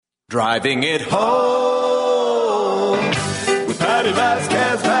Driving it home with Patti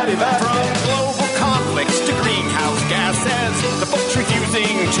Vasquez, Patti Vasquez. From global conflicts to greenhouse gases, the folks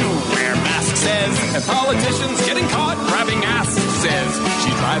refusing to wear masks says, and politicians getting caught grabbing asses says,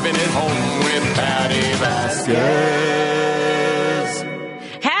 she's driving it home with Patti Vasquez.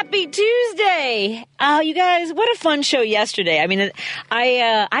 Happy Tuesday! You guys, what a fun show yesterday. I mean,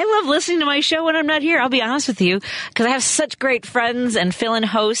 I love listening to my show when I'm not here. I'll be honest with you, because I have such great friends and fill-in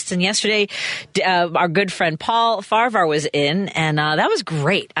hosts. And yesterday, our good friend Paul Farvar was in, and that was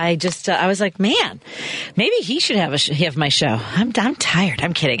great. I was like, man, maybe he should have my show. I'm tired.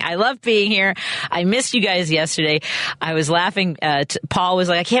 I'm kidding. I love being here. I missed you guys yesterday. I was laughing. Paul was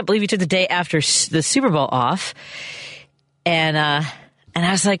like, I can't believe you took the day after the Super Bowl off, and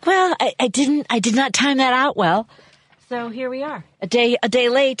I was like, well, I did not time that out well. So here we are, a day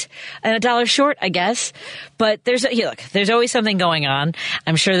late and $1 short, I guess. But there's always something going on.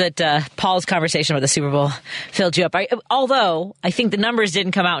 I'm sure that Paul's conversation about the Super Bowl filled you up. Although I think the numbers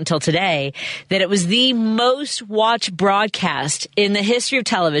didn't come out until today, that it was the most watched broadcast in the history of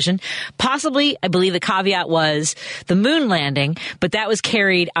television. Possibly, I believe the caveat was the moon landing, but that was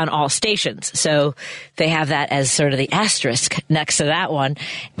carried on all stations. So they have that as sort of the asterisk next to that one.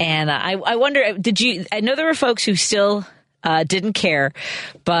 And I wonder, I know there were folks who still didn't care,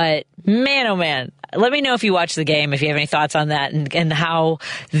 but man, oh man, let me know if you watched the game, if you have any thoughts on that, and how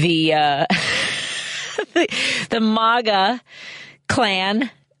the the MAGA clan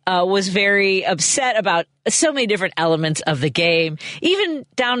was very upset about so many different elements of the game, even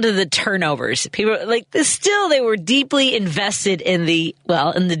down to the turnovers. People they were deeply invested in the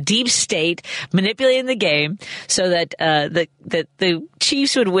deep state manipulating the game so that the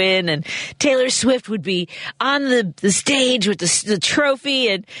Chiefs would win and Taylor Swift would be on the stage with the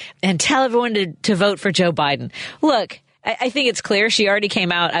trophy and tell everyone to vote for Joe Biden. Look, I think it's clear. She already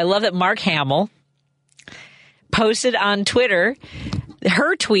came out. I love that Mark Hamill posted on Twitter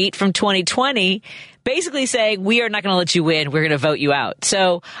her tweet from 2020 basically saying, we are not going to let you win. We're going to vote you out.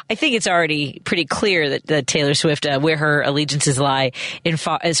 So I think it's already pretty clear that Taylor Swift, where her allegiances lie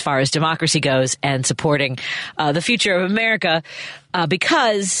as far as democracy goes and supporting the future of America.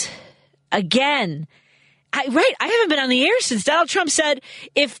 Because, again, I haven't been on the air since Donald Trump said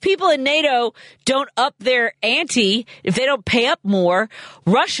if people in NATO don't up their ante, if they don't pay up more,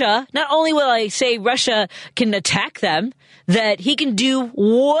 Russia, not only will I say Russia can attack them, that he can do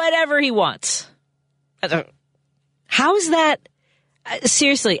whatever he wants. How is that?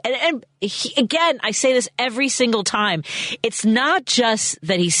 Seriously. And again, I say this every single time. It's not just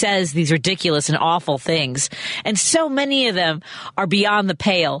that he says these ridiculous and awful things, and so many of them are beyond the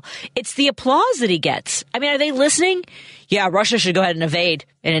pale. It's the applause that he gets. I mean, are they listening? Yeah, Russia should go ahead and invade,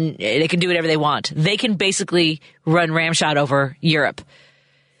 and they can do whatever they want. They can basically run ramshot over Europe.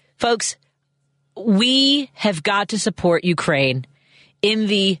 Folks, we have got to support Ukraine in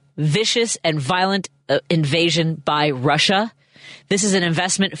the vicious and violent invasion by Russia. This is an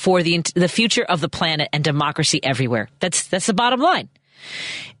investment for the future of the planet and democracy everywhere. That's the bottom line.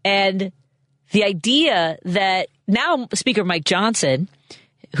 And the idea that now Speaker Mike Johnson,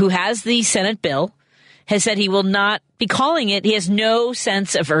 who has the Senate bill, has said he will not be calling it. He has no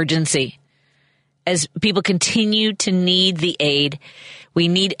sense of urgency as people continue to need the aid. We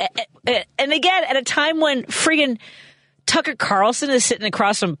need, and again, at a time when friggin' Tucker Carlson is sitting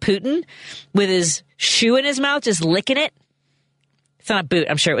across from Putin with his shoe in his mouth, just licking it. It's not a boot.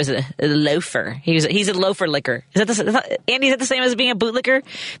 I'm sure it was a loafer. He's a loafer licker. Andy, is that the same as being a boot licker?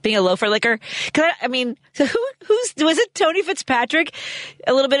 Being a loafer licker? So was it Tony Fitzpatrick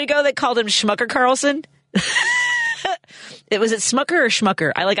a little bit ago that called him Schmucker Carlson? Was it Smucker or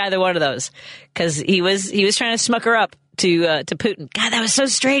Schmucker? I like either one of those because he was trying to smucker up to Putin. God, that was so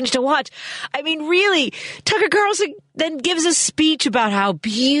strange to watch. I mean, really, Tucker Carlson then gives a speech about how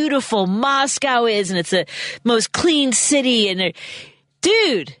beautiful Moscow is and it's the most clean city. And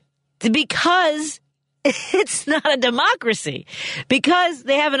dude, because it's not a democracy, because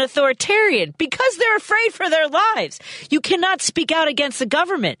they have an authoritarian, because they're afraid for their lives. You cannot speak out against the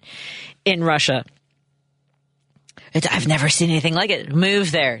government in Russia. I've never seen anything like it. Move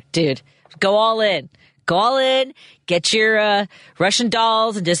there, dude. Go all in. Go all in. Get your Russian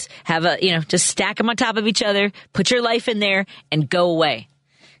dolls and just have just stack them on top of each other. Put your life in there and go away.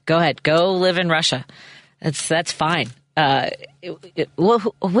 Go ahead. Go live in Russia. That's fine. Where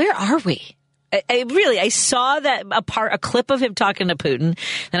are we? I saw that a clip of him talking to Putin,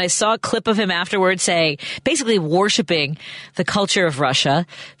 and I saw a clip of him afterwards saying, basically worshiping the culture of Russia,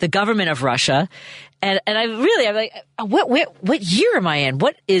 the government of Russia. And I'm like, what year am I in?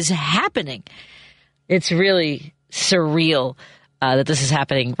 What is happening? It's really surreal. that this is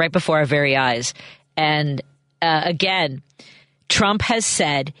happening right before our very eyes. And again, Trump has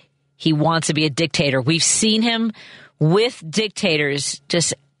said he wants to be a dictator. We've seen him with dictators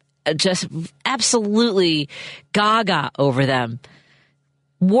just absolutely gaga over them,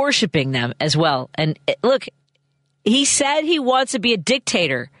 worshiping them as well. And look, he said he wants to be a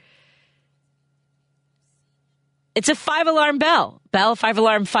dictator. It's a 5-alarm bell.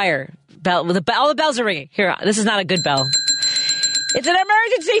 5-alarm fire. Bell. All the bells are ringing. Here, this is not a good bell. It's an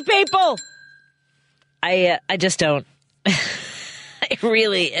emergency, people. I just don't. I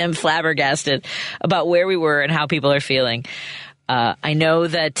really am flabbergasted about where we were and how people are feeling. I know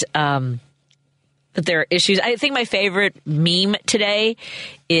that that there are issues. I think my favorite meme today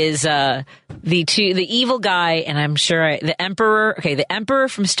is the evil guy, and I'm sure the Emperor. Okay, the Emperor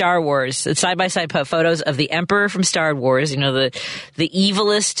from Star Wars. It's side by side photos of the Emperor from Star Wars. You know, the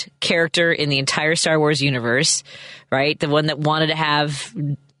evilest character in the entire Star Wars universe, right? The one that wanted to have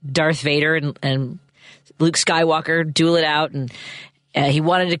Darth Vader and Luke Skywalker duel it out, and he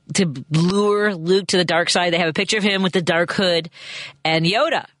wanted to lure Luke to the dark side. They have a picture of him with the dark hood and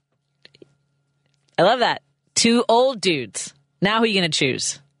Yoda. I love that. 2 old dudes. Now who are you going to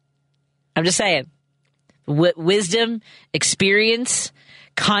choose? I'm just saying. Wisdom, experience,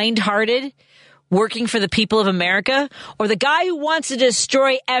 kind-hearted, working for the people of America, or the guy who wants to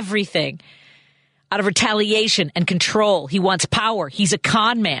destroy everything out of retaliation and control. He wants power. He's a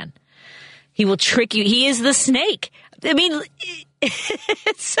con man. He will trick you. He is the snake. I mean,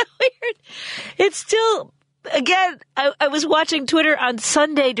 it's so weird. It's still... Again, I was watching Twitter on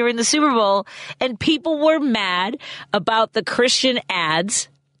Sunday during the Super Bowl, and people were mad about the Christian ads.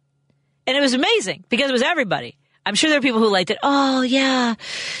 And it was amazing because it was everybody. I'm sure there are people who liked it. Oh, yeah,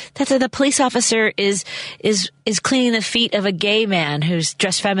 that's the police officer is cleaning the feet of a gay man who's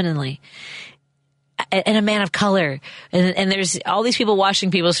dressed femininely and a man of color. And there's all these people washing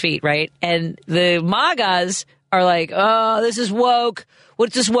people's feet, right? And the MAGAs are like, oh, this is woke.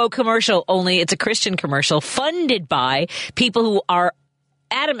 What's this woke commercial? Only it's a Christian commercial funded by people who are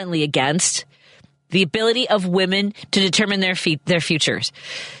adamantly against the ability of women to determine their futures.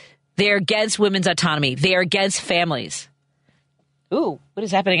 They are against women's autonomy. They are against families. Ooh, what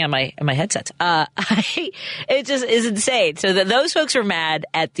is happening on my headsets? It just is insane. So those folks are mad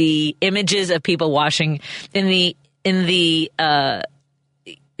at the images of people washing in the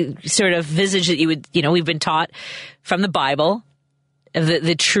sort of visage that you would, we've been taught from the Bible.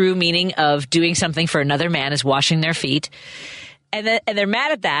 The true meaning of doing something for another man is washing their feet. And they're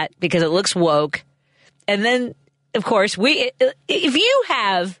mad at that because it looks woke. And then, of course, if you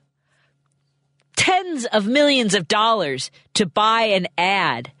have tens of millions of dollars to buy an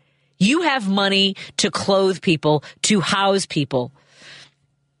ad, you have money to clothe people, to house people.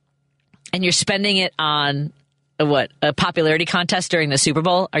 And you're spending it on a popularity contest during the Super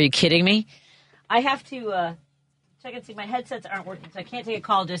Bowl? Are you kidding me? I have to check and see. My headsets aren't working, so I can't take a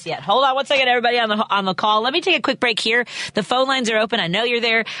call just yet. Hold on one second, everybody on the call. Let me take a quick break here. The phone lines are open. I know you're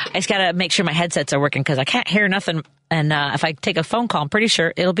there. I just got to make sure my headsets are working because I can't hear nothing. And if I take a phone call, I'm pretty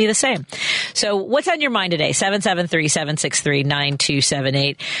sure it'll be the same. So what's on your mind today?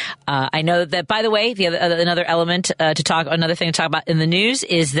 773-763-9278. I know that, by the way, another thing to talk about in the news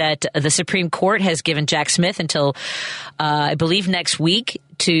is that the Supreme Court has given Jack Smith until, I believe, next week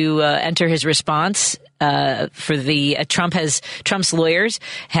to enter his response for Trump's lawyers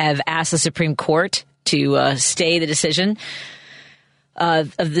have asked the Supreme Court to stay the decision. I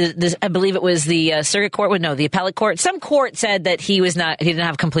believe it was the circuit court. The appellate court. Some court said that he didn't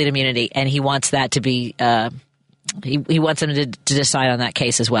have complete immunity, and he wants that to be. He wants them to decide on that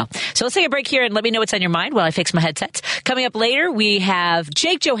case as well. So let's take a break here and let me know what's on your mind while I fix my headsets. Coming up later, we have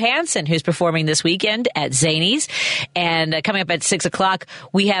Jake Johansen, who's performing this weekend at Zanies. And coming up at 6 o'clock,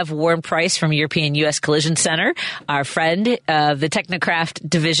 we have Warren Preis from European U.S. Collision Center, our friend of the Technocraft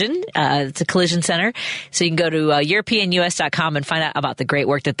division. It's a collision center. So you can go to EuropeanUS.com and find out about the great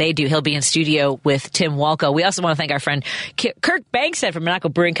work that they do. He'll be in studio with Tim Walkoe. We also want to thank our friend Kirk Bankstead from Monaco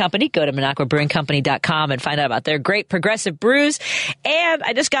Brewing Company. Go to MonacoBrewingCompany.com and find out about their great progressive brews. And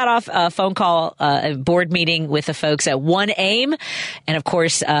I just got off a phone call, a board meeting with the folks at One Aim. And of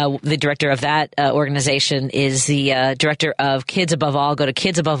course, the director of that organization is the director of Kids Above All. Go to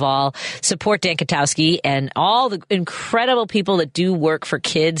Kids Above All, support Dan Katowski and all the incredible people that do work for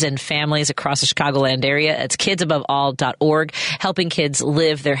kids and families across the Chicagoland area. It's kidsabovall.org, helping kids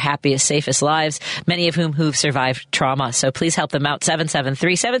live their happiest, safest lives, many of who've survived trauma. So please help them out.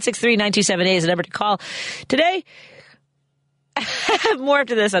 773-763-9278 is the number to call today. More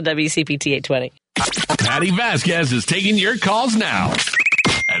after this on WCPT 820. Patti Vasquez is taking your calls now.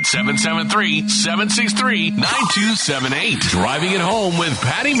 at 773-763-9278. Driving it home with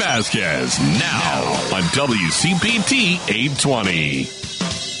Patti Vasquez now on WCPT 820.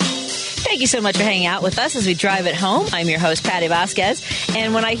 Thank you so much for hanging out with us as we drive it home. I'm your host, Patti Vasquez.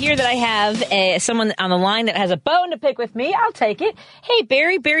 And when I hear that I have someone on the line that has a bone to pick with me, I'll take it. Hey,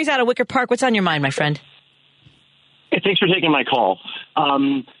 Barry. Barry's out of Wicker Park. What's on your mind, my friend? Hey, thanks for taking my call.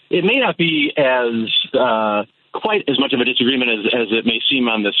 It may not be as quite as much of a disagreement as it may seem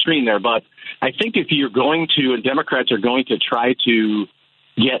on the screen there, but I think if you're going to, and Democrats are going to try to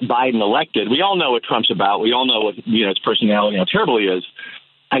get Biden elected, we all know what Trump's about. We all know what his personality, how terrible he is.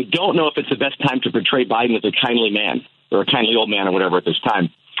 I don't know if it's the best time to portray Biden as a kindly man or a kindly old man or whatever at this time.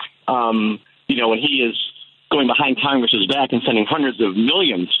 When he is going behind Congress's back and sending hundreds of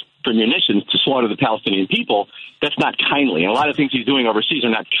millions for munitions to slaughter the Palestinian people, that's not kindly. And a lot of things he's doing overseas are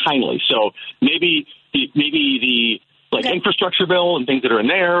not kindly. So maybe the infrastructure bill and things that are in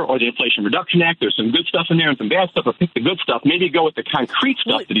there, or the Inflation Reduction Act, there's some good stuff in there and some bad stuff, but pick the good stuff. Maybe go with the concrete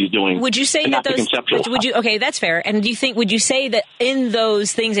stuff that he's doing. Would you say that those? Okay, that's fair. And would you say that in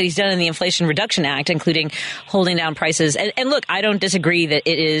those things that he's done in the Inflation Reduction Act, including holding down prices, and look, I don't disagree that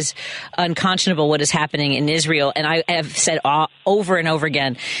it is unconscionable what is happening in Israel, and I have said over and over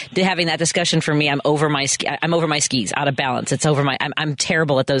again, having that discussion for me, I'm over my skis, out of balance. It's over I'm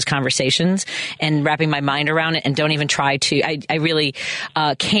terrible at those conversations and wrapping my mind around it, and don't even try to. I really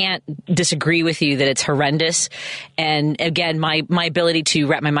can't disagree with you that it's horrendous. And again, my ability to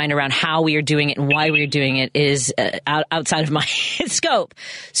wrap my mind around how we are doing it and why we are doing it is outside of my scope.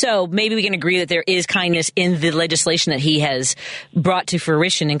 So maybe we can agree that there is kindness in the legislation that he has brought to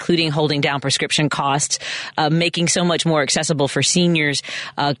fruition, including holding down prescription costs, making so much more accessible for seniors,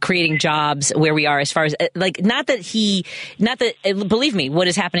 creating jobs where we are as far as believe me, what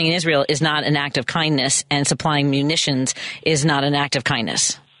is happening in Israel is not an act of kindness, and supplying munitions is not an act of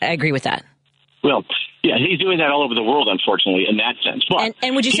kindness. I agree with that. Well, yeah, he's doing that all over the world, unfortunately, in that sense. But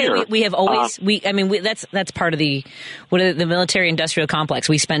and would you say we have always that's part of the military-industrial complex.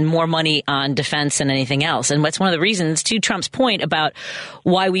 We spend more money on defense than anything else, and that's one of the reasons, to Trump's point about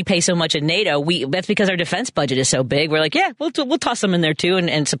why we pay so much at NATO. That's because our defense budget is so big. We're like, yeah, we'll toss them in there too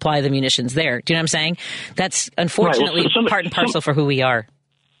and supply the munitions there. Do you know what I'm saying? That's unfortunately part and parcel for who we are.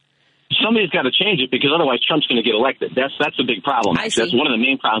 Somebody's got to change it, because otherwise Trump's going to get elected. That's a big problem. That's one of the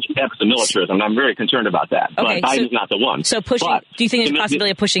main problems we have with the militarism, and I'm very concerned about that. Okay, but Biden's not the one. So do you think there's a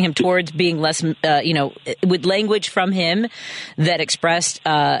possibility of pushing him towards being less, with language from him that expressed,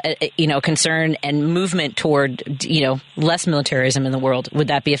 concern and movement toward, less militarism in the world? Would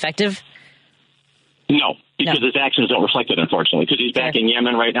that be effective? No. Because his actions don't reflect it, unfortunately. Because he's backing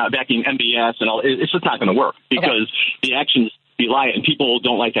Yemen right now, backing MBS, and all. It's just not going to work, because the actions belie it, and people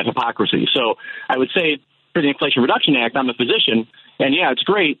don't like that hypocrisy. So I would say, for the Inflation Reduction Act, I'm a physician, and yeah, it's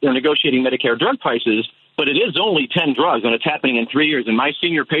great. They're negotiating Medicare drug prices, but it is only 10 drugs, and it's happening in 3 years. And my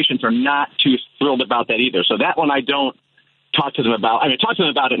senior patients are not too thrilled about that either. So that one I don't talk to them about. Talk to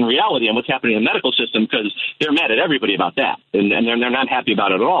them about it in reality and what's happening in the medical system, because they're mad at everybody about that, and they're not happy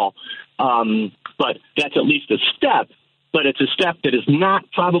about it at all. But that's at least a step. But it's a step that is not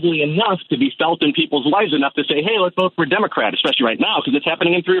probably enough to be felt in people's lives enough to say, hey, let's vote for a Democrat, especially right now, because it's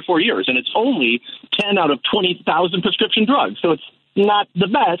happening in 3 or 4 years. And it's only 10 out of 20,000 prescription drugs. So it's not the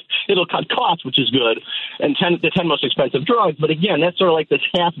best. It'll cut costs, which is good, and the 10 most expensive drugs. But again, that's sort of like this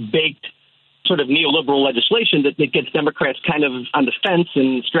half-baked sort of neoliberal legislation that gets Democrats kind of on the fence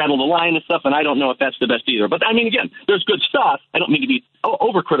and straddle the line and stuff, and I don't know if that's the best either. But, again, there's good stuff. I don't mean to be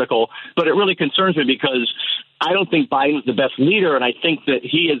overcritical, but it really concerns me, because I don't think Biden's the best leader, and I think that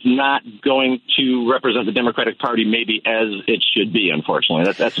he is not going to represent the Democratic Party maybe as it should be,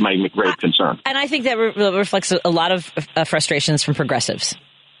 unfortunately. That's my grave concern. And I think that reflects a lot of frustrations from progressives.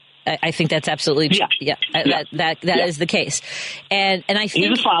 I think that's absolutely true. That is the case. And I think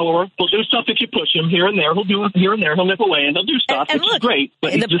he's a follower. He'll do stuff if you push him here and there. He'll do it here and there. He'll nip away, and he'll do stuff, which is great,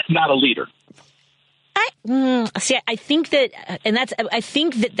 but he's just not a leader. I think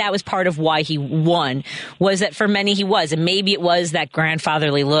that was part of why he won, was that for many he was, and maybe it was that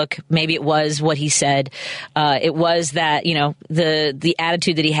grandfatherly look, maybe it was what he said, it was that the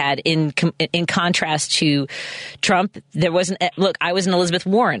attitude that he had in contrast to Trump. There wasn't I was an Elizabeth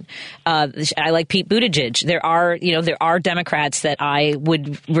Warren. I like Pete Buttigieg. There are Democrats that I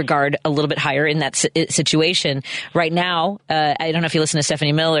would regard a little bit higher in that situation. Right now, I don't know if you listen to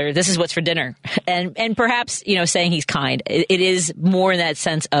Stephanie Miller. This is what's for dinner, and perhaps, saying he's kind. It is more in that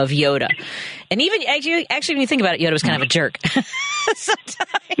sense of Yoda. And even, actually, when you think about it, Yoda was kind of a jerk. Sometimes.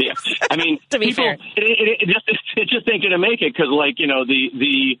 Yeah. To be fair. It just ain't going to make it, because,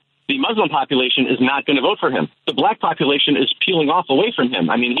 the the Muslim population is not going to vote for him. The black population is peeling off away from him.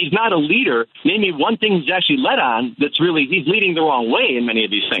 I mean, he's not a leader. Name me one thing he's actually led on that's really, he's leading the wrong way in many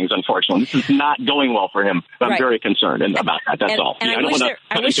of these things, unfortunately. This is not going well for him. I'm very concerned about that. That's all. And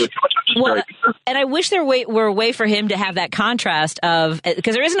I wish there were a way for him to have that contrast of,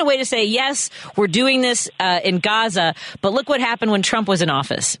 because there isn't a way to say, yes, we're doing this in Gaza, but look what happened when Trump was in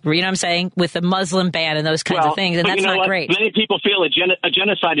office. You know what I'm saying? With the Muslim ban and those kinds of things. And that's not great. Many people feel a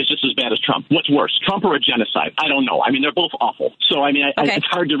genocide is just as bad as Trump. What's worse, Trump or a genocide? I don't know. I mean, they're both awful. So, I mean, it's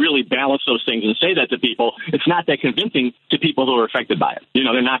hard to really balance those things and say that to people. It's not that convincing to people who are affected by it. You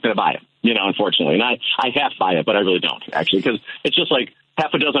know, they're not going to buy it, you know, unfortunately. And I half buy it, but I really don't, actually, because it's just like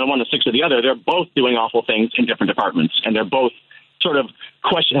half a dozen of one and six of the other. They're both doing awful things in different departments, and they're both sort of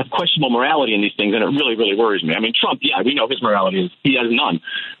have questionable morality in these things, and it really, really worries me. I mean, Trump, yeah, we know his morality he has none,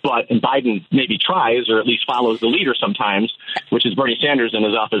 and Biden maybe tries, or at least follows the leader sometimes, which is Bernie Sanders in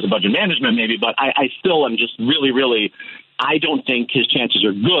his office of budget management, maybe, but I still am just really, really, I don't think his chances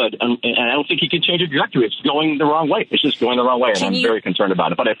are good, and I don't think he can change the trajectory. It's going the wrong way. It's just going the wrong way, and I'm very concerned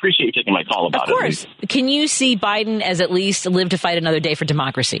about it, but I appreciate you taking my call about it. Of course. Can you see Biden as at least live to fight another day for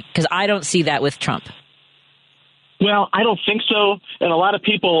democracy? Because I don't see that with Trump. Well, I don't think so. And a lot of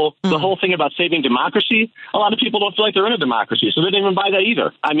people, the whole thing about saving democracy, a lot of people don't feel like they're in a democracy, so they don't even buy that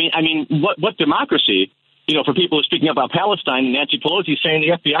either. I mean, what democracy? You know, for people who are speaking about Palestine, Nancy Pelosi saying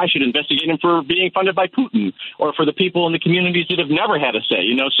the FBI should investigate him for being funded by Putin, or for the people in the communities that have never had a say,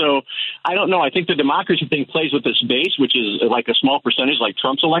 you know. So I don't know. I think the democracy thing plays with this base, which is like a small percentage like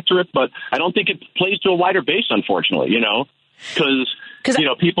Trump's electorate, but I don't think it plays to a wider base, unfortunately, you know, because you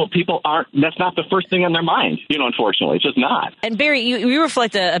know, people aren't, that's not the first thing on their mind, you know, unfortunately. It's just not. And Barry, you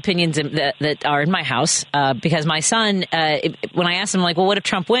reflect the opinions that are in my house, because my son, when I asked him, like, well, what if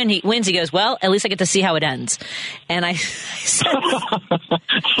Trump wins? He goes, well, at least I get to see how it ends. And I said,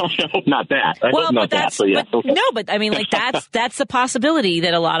 I hope not that. I hope not that. So, yeah. No, but I mean, like, that's the possibility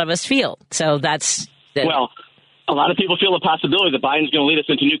that a lot of us feel. So that's... Well, a lot of people feel the possibility that Biden's going to lead us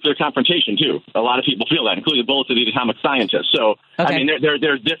into nuclear confrontation, too. A lot of people feel that, including the bullets of the atomic scientists. So, I mean,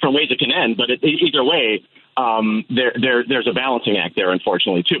 there's different ways it can end, but either way, there's a balancing act there,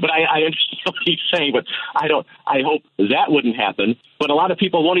 unfortunately, too. But I understand what he's saying, but I hope that wouldn't happen. But a lot of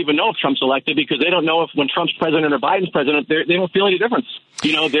people won't even know if Trump's elected, because they don't know if when Trump's president or Biden's president, they don't feel any difference.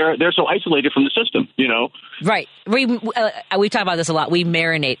 You know, they're so isolated from the system, you know. Right. We talk about this a lot. We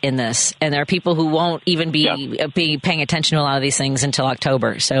marinate in this, and there are people who won't even be paying attention to a lot of these things until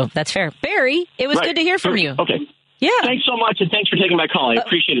October. So that's fair. Barry, it was good to hear from you. Okay. Yeah. Thanks so much, and thanks for taking my call. I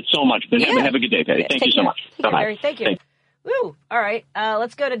appreciate it so much. Have a good day, Patty. Thank you so much. Bye-bye. Thank you. Woo. All right.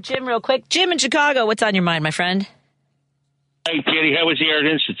 Let's go to Jim real quick. Jim in Chicago, what's on your mind, my friend? Hey, Patty, how was the Art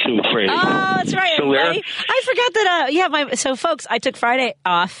Institute, Freddie? Oh, that's right, everybody. I forgot that, so folks, I took Friday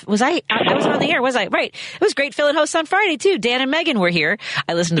off. I was on the air, was I? Right. It was great filling hosts on Friday, too. Dan and Megan were here.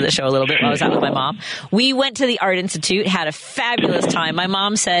 I listened to the show a little bit while I was out with my mom. We went to the Art Institute, had a fabulous time. My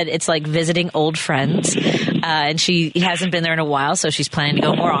mom said it's like visiting old friends, and she hasn't been there in a while, so she's planning to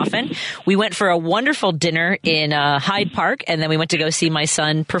go more often. We went for a wonderful dinner in Hyde Park, and then we went to go see my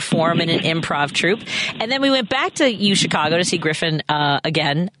son perform in an improv troupe. And then we went back to Chicago to see Griffin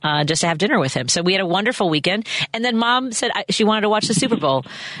again, just to have dinner with him. So we had a wonderful weekend. And then Mom said she wanted to watch the Super Bowl.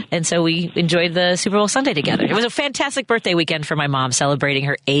 And so we enjoyed the Super Bowl Sunday together. It was a fantastic birthday weekend for my mom, celebrating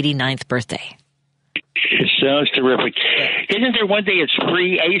her 89th birthday. It sounds terrific. Isn't there one day it's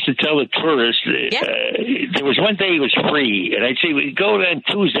free? I used to tell the tourists, there was one day it was free. And I'd say, we go on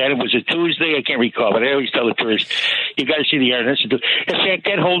Tuesday. And it was a Tuesday. I can't recall. But I always tell the tourists, you got to see the Art Institute. In fact,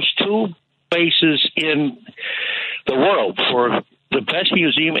 that holds two places in the world for the best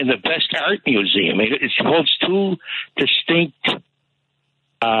museum and the best art museum. It holds two distinct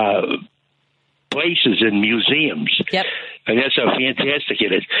places in museums. Yep. And that's how fantastic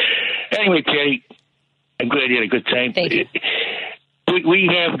it is. Anyway, Patty, I'm glad you had a good time. Thank you. We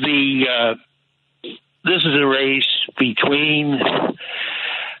have this is a race between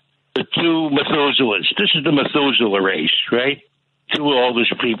the two Methuselahs. This is the Methuselah race, right? Two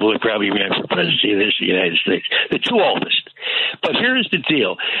oldest people that probably ran for presidency of the United States. The two oldest. But here's the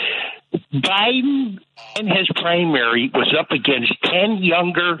deal. Biden in his primary was up against 10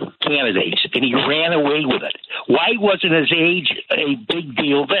 younger candidates, and he ran away with it. Why wasn't his age a big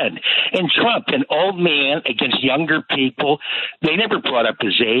deal then? And Trump, an old man against younger people, they never brought up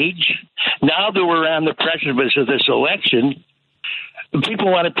his age. Now that we're on the precipice of this election,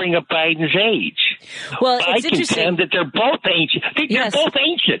 people want to bring up Biden's age. Well, I contend that they're both ancient. They're both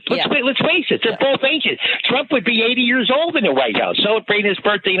ancient. Let's face it. They're both ancient. Trump would be 80 years old in the White House, celebrating his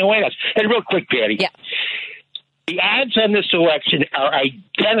birthday in the White House. And real quick, Patty. Yeah. The odds on this election are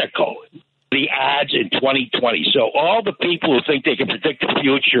identical to the odds in 2020. So all the people who think they can predict the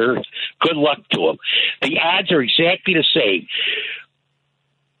future, good luck to them. The odds are exactly the same.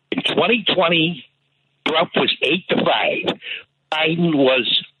 In 2020, Trump was 8-5. Biden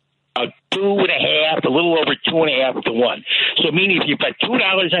was a 2.5, a little over 2.5 to 1. So meaning if you bet $2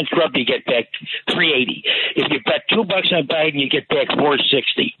 on Trump, you get back $3.80. If you bet $2 on Biden, you get back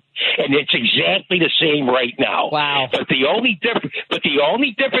 $4.60. And it's exactly the same right now. Wow. But the only difference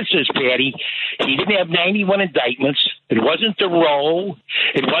is, Patty, he didn't have 91 indictments. It wasn't the role.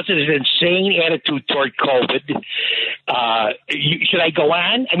 It wasn't an insane attitude toward COVID. Should I go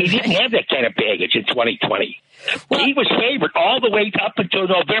on? I mean, he didn't have that kind of baggage in 2020. Well, he was favored all the way up until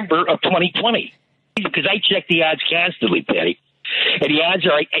November of 2020. Because I check the odds constantly, Patty. And the odds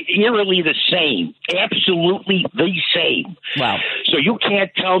are eerily the same, absolutely the same. Wow. So you can't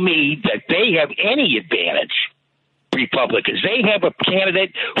tell me that they have any advantage, Republicans. They have a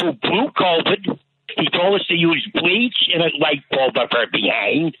candidate who blew COVID. He told us to use bleach and a light bulb up our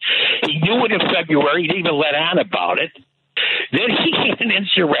behind. He knew it in February. He didn't even let on about it. Then he had an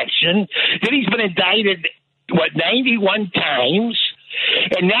insurrection. Then he's been indicted, 91 times.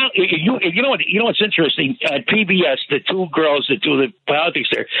 And now, you know what's interesting? At PBS, the two girls that do the politics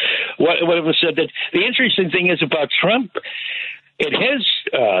there, one of them said that the interesting thing is about Trump and his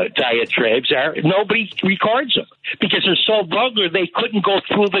diatribes are nobody records them because they're so vulgar they couldn't go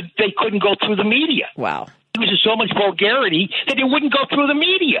through the media. Wow. It was just so much vulgarity that it wouldn't go through the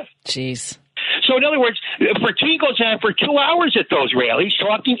media. Jeez. So, in other words, he goes on for 2 hours at those rallies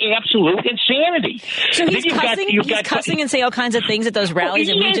talking absolute insanity. So he's cussing and say all kinds of things at those rallies,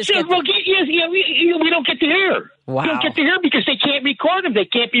 and we just we don't get to hear. Wow. We don't get to hear because they can't record them. They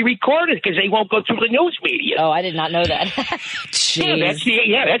can't be recorded because they won't go through the news media. Oh, I did not know that. Jeez. That's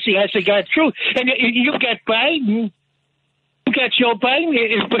the honest to God truth. And you've got Biden. You got Joe Biden.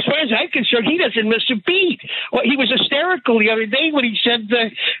 As far as I'm concerned, he doesn't miss a beat. Well, he was hysterical the other day when he said,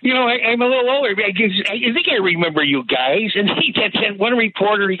 I'm a little older. I think I remember you guys. And he had one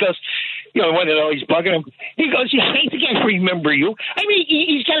reporter, he goes, one of those, he's bugging him. He goes, I think I remember you. I mean,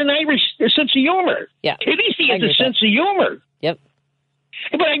 he's got an Irish sense of humor. Yeah. At least he has a sense of humor. Yep.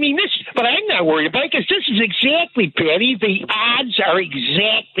 But I mean, but I'm not worried about it because this is exactly, Patty, the odds are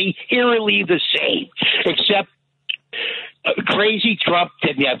exactly eerily the same, except crazy Trump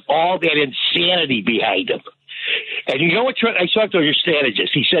didn't have all that insanity behind him. And you know what? I talked to your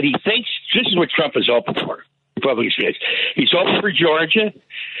strategist. He said he thinks this is what Trump is open for. Republicans. He's open for Georgia.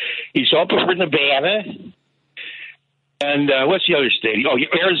 He's open for Nevada. And what's the other state? Oh,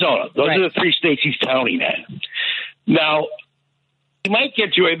 Arizona. Those are the three states he's counting at. Now, he might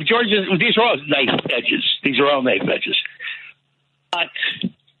get to it. Georgia, these are all knife edges. These are all knife edges. But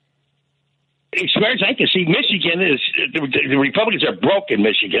as far as I can see, Michigan is the Republicans are broke in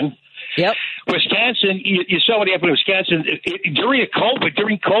Michigan. Yep. Wisconsin, you saw what happened in Wisconsin during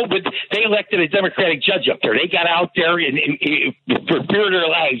COVID. They elected a Democratic judge up there. They got out there and for fear of their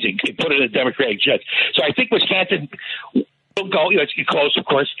lives and put in a Democratic judge. So I think Wisconsin will go. It's close, of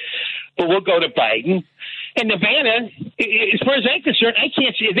course, but we'll go to Biden. And Nevada, as far as I'm concerned, I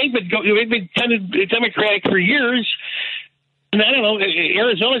can't see. They've been kind of Democratic for years. And I don't know,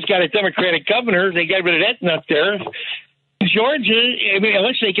 Arizona's got a Democratic governor. They got rid of that up there. Georgia, I mean,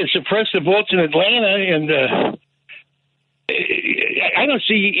 unless they can suppress the votes in Atlanta, and I don't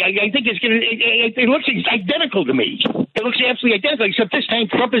see. I think it's going to. It looks identical to me. It looks absolutely identical, except this time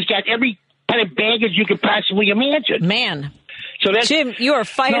Trump has got every kind of baggage you could possibly imagine. Man, so that's Jim, you are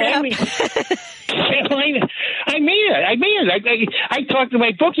fired up. I mean it. I talked to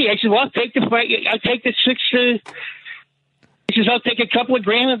my bookie. I said, "Well, I'll take the fight. I'll take the six." He says, I'll take a couple of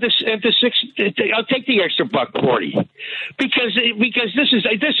grand of the six. I'll take the extra $1.40 because this is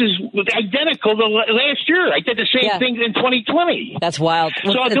identical to last year. I did the same thing in 2020. That's wild.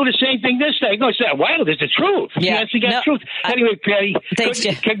 So I'll do the same thing this time. No, it's not wild. It's the truth. Yeah, it's the truth. Anyway, Patty, thanks,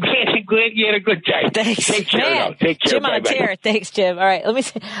 Jim. Glad you had a good time. Thanks. Take care. Take care. Jim on a tear. Thanks, Jim. All right, let me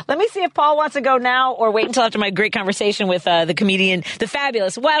see if Paul wants to go now or wait until after my great conversation with the comedian, the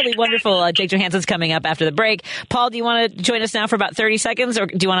fabulous, wildly wonderful Jake Johansen's coming up after the break. Paul, do you want to join us now for about 30 seconds, or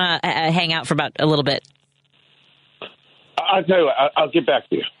do you want to hang out for about a little bit? I'll tell you what, I'll get back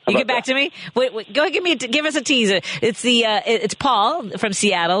to you. You get back to me? Wait, go ahead, give us a teaser. It's Paul from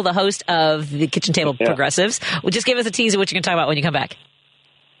Seattle, the host of the Kitchen Table Progressives. Well, just give us a teaser what you're going to talk about when you come back.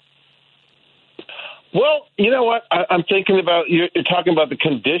 Well, you know what? I'm thinking about, you're talking about the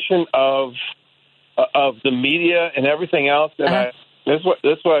condition of the media and everything else. And that's what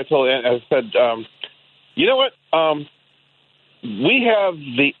I told Ann. I said, you know what? We have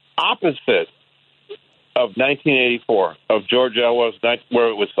the opposite of 1984 of George Orwell's where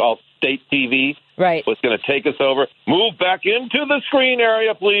it was all state TV. Right. Was going to take us over. Move back into the screen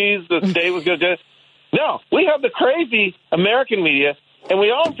area, please. The state was going to do it. No, we have the crazy American media, and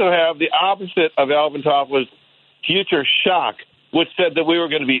we also have the opposite of Alvin Toffler's future shock, which said that we were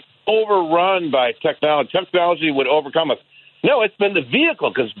going to be overrun by technology. Technology would overcome us. No, it's been the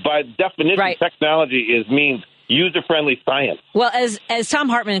vehicle, because by definition, technology means user-friendly science. Well, as Tom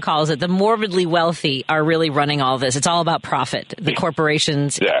Hartman calls it, the morbidly wealthy are really running all this. It's all about profit. The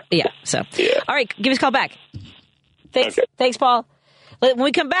corporations. Yeah. All right, give us a call back. Thanks, Thanks, Paul. When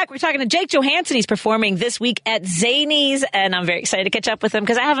we come back, we're talking to Jake Johansen. He's performing this week at Zanies, and I'm very excited to catch up with him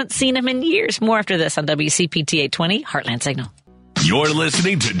because I haven't seen him in years. More after this on WCPT 820, Heartland Signal. You're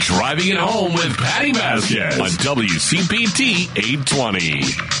listening to Driving It Home with Patti Vasquez on WCPT 820.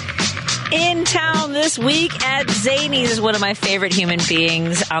 In town this week at Zanies is one of my favorite human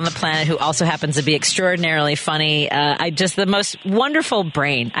beings on the planet who also happens to be extraordinarily funny. The most wonderful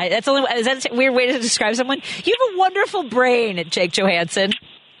brain. Is that a weird way to describe someone? You have a wonderful brain, Jake Johansen.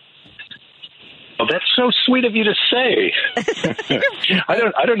 Well, that's so sweet of you to say.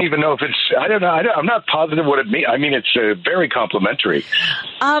 I don't even know if it's. I don't know. I'm not positive what it means. I mean, it's very complimentary.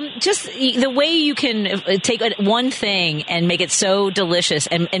 Just the way you can take one thing and make it so delicious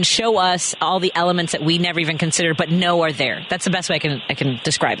and show us all the elements that we never even considered but know are there. That's the best way I can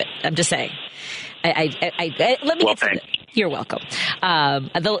describe it. I'm just saying. Let me get to it. You're welcome.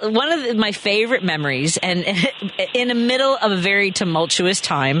 One of my favorite memories, and in the middle of a very tumultuous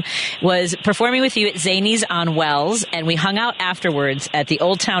time, was performing with you at Zanies on Wells, and we hung out afterwards at the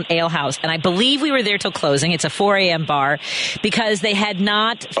Old Town Ale House, and I believe we were there till closing. It's a 4 a.m. bar because they had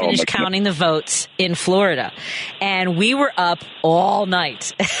not finished counting the votes in Florida, and we were up all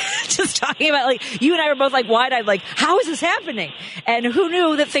night just talking about, like, you and I were both like wide-eyed, like, how is this happening? And who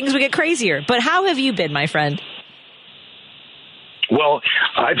knew that things would get crazier? But how have you been, my friend? Well,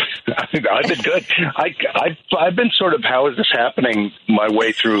 I've been good. I've been sort of, how is this happening my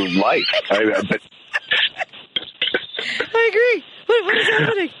way through life? I agree. What is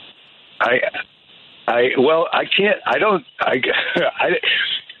happening?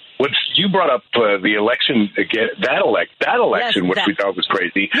 When you brought up the election again, that election, which we thought was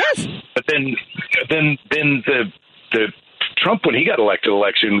crazy. Yes. But then the Trump, when he got elected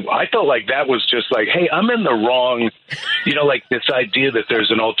election, I felt like that was just like, hey, I'm in the wrong, like this idea that there's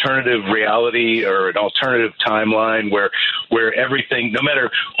an alternative reality or an alternative timeline where everything, no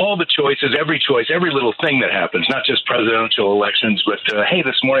matter all the choices, every little thing that happens, not just presidential elections, but, hey,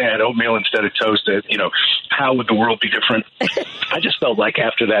 this morning I had oatmeal instead of toast. How would the world be different? I just felt like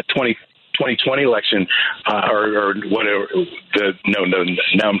after that 2020 election, or whatever.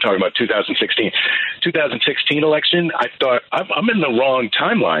 Now I'm talking about 2016 election. I thought I'm in the wrong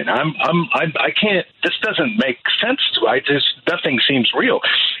timeline. I can't. This doesn't make sense. Nothing seems real,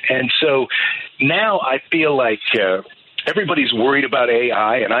 and so now I feel like. Everybody's worried about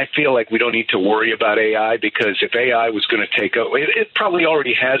AI, and I feel like we don't need to worry about AI because if AI was going to take over, it probably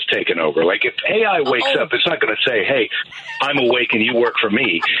already has taken over. Like if AI wakes up, it's not going to say, hey, I'm awake and you work for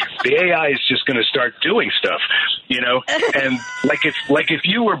me. The AI is just going to start doing stuff, And if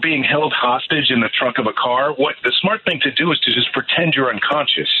you were being held hostage in the trunk of a car, what the smart thing to do is to just pretend you're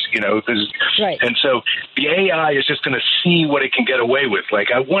unconscious, Right. And so the AI is just going to see what it can get away with. Like,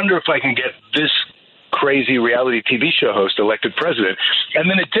 I wonder if I can get this crazy reality TV show host elected president, and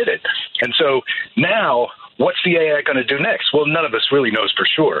then it did it. And so now, what's the AI going to do next? Well, none of us really knows for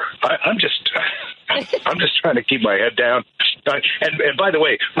sure. I'm just trying to keep my head down. And by the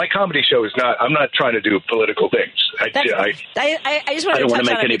way, my comedy show is not. I'm not trying to do political things. I just want to. I don't want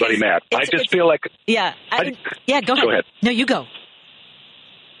to make anybody mad. I just feel like. Yeah. Go ahead. Go ahead. No, you go.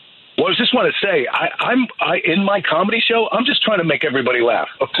 Well, I just want to say, in my comedy show, I'm just trying to make everybody laugh.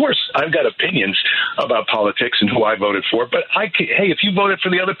 Of course, I've got opinions about politics and who I voted for, but hey, if you voted for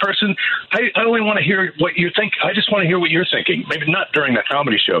the other person, I only want to hear what you think. I just want to hear what you're thinking. Maybe not during the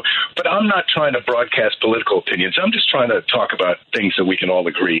comedy show, but I'm not trying to broadcast political opinions. I'm just trying to talk about things that we can all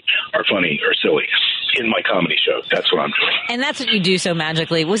agree are funny or silly in my comedy show. That's what I'm doing. And that's what you do so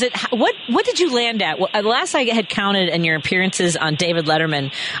magically. Was it what did you land at? Well, last I had counted in your appearances on David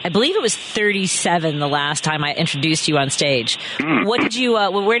Letterman, I believe it was 37 the last time I introduced you on stage. What did you?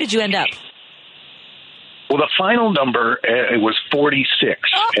 Where did you end up? Well, the final number it was 46,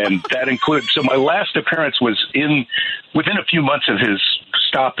 and that included. So my last appearance was within a few months of his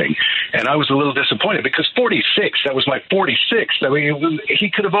stopping, and I was a little disappointed because 46. That was my 46th. I mean, he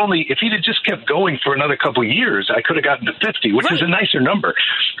could have if he'd have just kept going for another couple of years, I could have gotten to 50, which is a nicer number.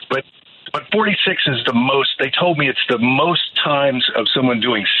 But But 46 is the most, they told me it's the most times of someone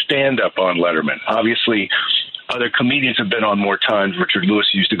doing stand-up on Letterman. Obviously, other comedians have been on more times. Richard Lewis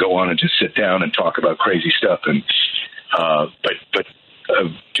used to go on and just sit down and talk about crazy stuff. And but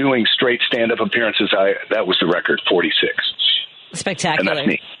doing straight stand-up appearances, that was the record, 46. Spectacular. And that's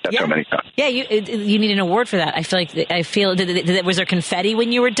me. That's how many times. Yeah, you need an award for that. Was there confetti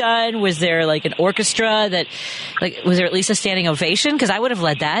when you were done? Was there like an orchestra was there at least a standing ovation? Because I would have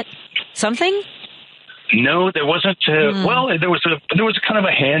led that. Something? No, there wasn't. Well, there was a kind of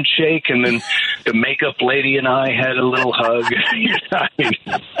a handshake, and then the makeup lady and I had a little hug. I mean,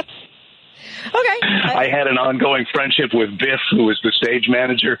 okay. I had an ongoing friendship with Biff, who was the stage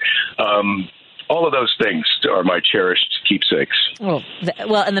manager. All of those things are my cherished keepsakes. Well,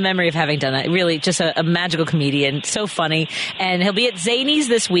 and the memory of having done that, really just a magical comedian, so funny. And he'll be at Zanies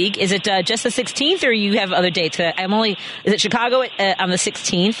this week. Is it just the 16th, or you have other dates? Is it Chicago on the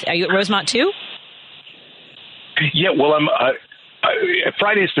 16th? Are you at Rosemont too? Yeah, well,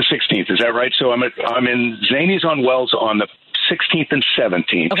 Friday is the 16th. Is that right? So I'm in Zanies on Wells on the 16th and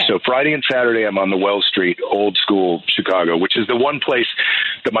 17th. Okay. So Friday and Saturday, I'm on the Wells Street, old school Chicago, which is the one place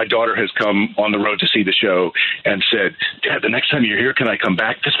that my daughter has come on the road to see the show and said, Dad, the next time you're here, can I come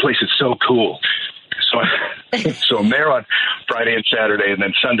back? This place is so cool. So I'm there on Friday and Saturday, and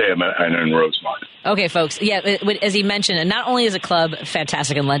then Sunday I'm in Rosemont. Okay, folks. Yeah, as he mentioned, and not only is a club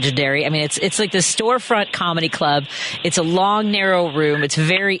fantastic and legendary, I mean, it's like this storefront comedy club. It's a long, narrow room. It's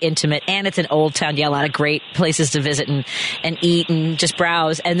very intimate, and it's an old town. Yeah, a lot of great places to visit and eat and just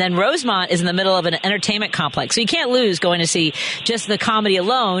browse. And then Rosemont is in the middle of an entertainment complex, so you can't lose going to see just the comedy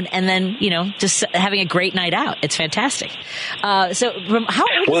alone, and then just having a great night out. It's fantastic. Go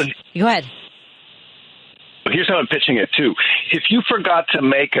ahead. Here's how I'm pitching it, too. If you forgot to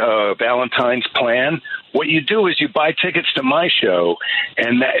make a Valentine's plan, what you do is you buy tickets to my show,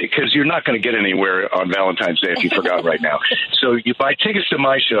 and because you're not going to get anywhere on Valentine's Day if you forgot right now. So you buy tickets to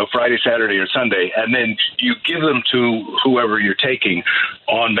my show Friday, Saturday, or Sunday, and then you give them to whoever you're taking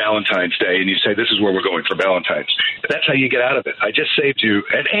on Valentine's Day, and you say, this is where we're going for Valentine's. That's how you get out of it. I just saved you.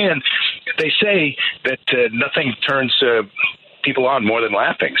 And they say that nothing turns people on more than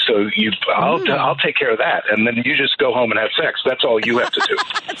laughing. So I'll take care of that. And then you just go home and have sex. That's all you have to do.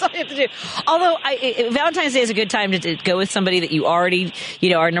 That's all you have to do. Although Valentine's Day is a good time to go with somebody that you already,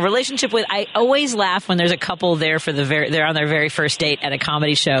 are in a relationship with. I always laugh when there's a couple there they're on their very first date at a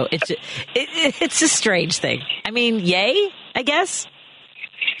comedy show. It's a strange thing. I mean, yay, I guess.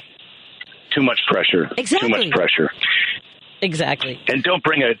 Too much pressure. Exactly. Too much pressure. Exactly. And don't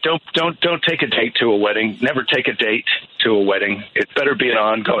take a date to a wedding. Never take a date to a wedding. It better be an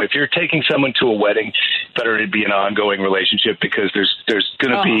ongoing. If you're taking someone to a wedding, it better be an ongoing relationship, because there's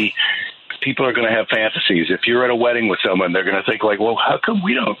going to be people are going to have fantasies. If you're at a wedding with someone, they're going to think like, well, how come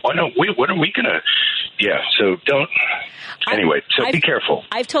we don't? Why don't we? What are we going to? Yeah. So don't. Anyway, be careful.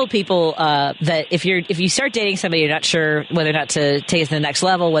 I've told people that if you start dating somebody, you're not sure whether or not to take it to the next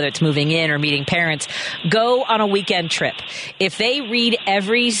level, whether it's moving in or meeting parents, go on a weekend trip. If they read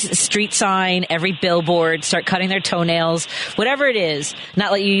every street sign, every billboard, start cutting their toenails, whatever it is,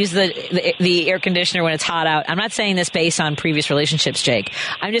 not let you use the air conditioner when it's hot out. I'm not saying this based on previous relationships, Jake.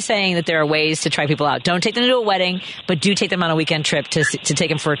 I'm just saying that there are ways to try people out. Don't take them to a wedding, but do take them on a weekend trip to take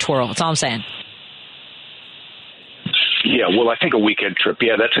them for a twirl. That's all I'm saying. Yeah, well, I think a weekend trip,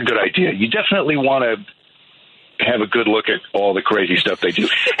 yeah, that's a good idea. You definitely want to have a good look at all the crazy stuff they do.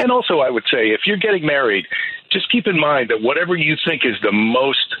 And also, I would say, if you're getting married, just keep in mind that whatever you think is the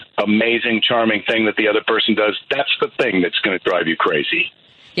most amazing, charming thing that the other person does, that's the thing that's going to drive you crazy.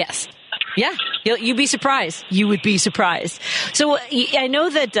 Yes. Yeah, you'd be surprised. You would be surprised. So I know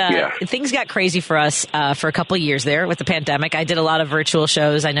that things got crazy for us for a couple of years there with the pandemic. I did a lot of virtual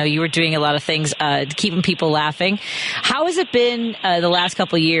shows. I know you were doing a lot of things keeping people laughing. How has it been the last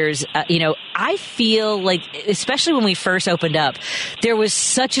couple of years? I feel like, especially when we first opened up, there was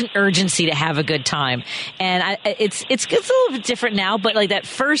such an urgency to have a good time. And it's a little bit different now, but like that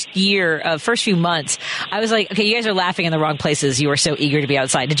first few months, I was like, okay, you guys are laughing in the wrong places. You were so eager to be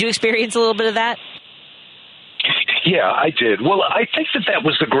outside. Did you experience a little bit of that? Yeah, I did. Well, I think that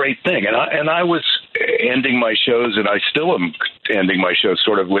was the great thing, and I was ending my shows, and I still am ending my shows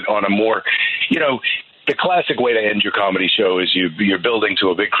sort of on a more, the classic way to end your comedy show is you're building to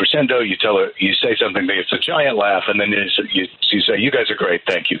a big crescendo. You say something that gets a giant laugh, and then you say, "You guys are great,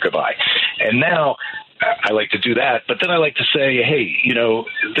 thank you, goodbye." And now I like to do that, but then I like to say, hey,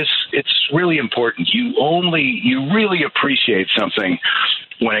 it's really important. You really appreciate something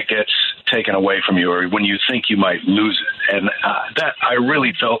when it gets taken away from you, or when you think you might lose it. And that I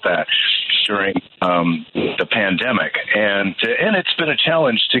really felt that. during the pandemic, and it's been a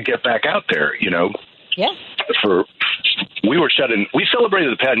challenge to get back out there. Yeah. We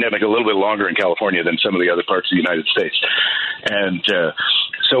celebrated the pandemic a little bit longer in California than some of the other parts of the United States. And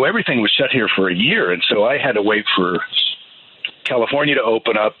so everything was shut here for a year. And so I had to wait for California to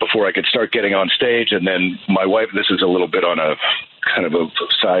open up before I could start getting on stage. And then my wife, this is a little bit on a kind of a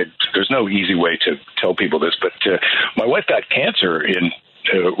side, there's no easy way to tell people this, but my wife got cancer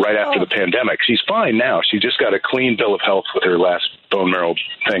right after the pandemic. She's fine now. She just got a clean bill of health with her last bone marrow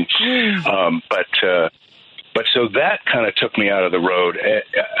thing. But so that kind of took me out of the road.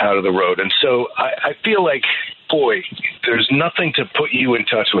 And so I feel like, boy, there's nothing to put you in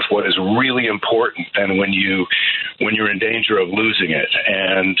touch with what is really important than when you're in danger of losing it.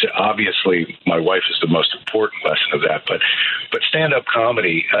 And obviously my wife is the most important lesson of that. But stand-up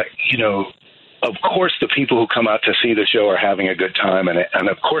comedy, of course the people who come out to see the show are having a good time. And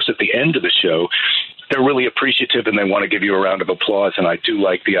of course at the end of the show, they're really appreciative and they want to give you a round of applause. And I do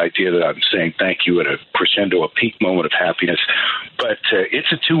like the idea that I'm saying thank you at a crescendo, a peak moment of happiness. But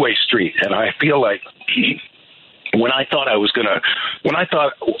it's a two-way street. And I feel like when I thought I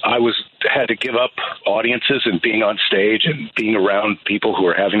had to give up audiences and being on stage and being around people who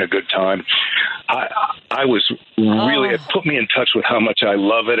are having a good time, I was really, it put me in touch with how much I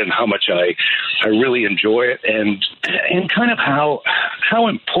love it and how much I really enjoy it and kind of how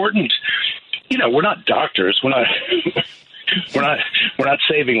important. We're not doctors. We're not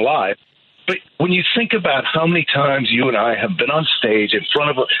saving lives. But when you think about how many times you and I have been on stage in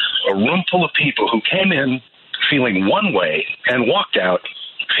front of a room full of people who came in feeling one way and walked out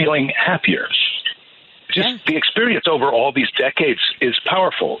feeling happier. Just the experience over all these decades is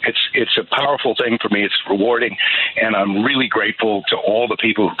powerful. It's a powerful thing for me. It's rewarding, and I'm really grateful to all the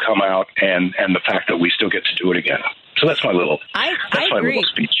people who come out and the fact that we still get to do it again. So that's my little little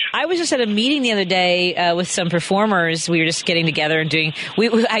speech. I was just at a meeting the other day with some performers. We were just getting together and doing.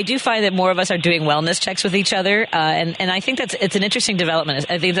 I do find that more of us are doing wellness checks with each other, and I think it's an interesting development.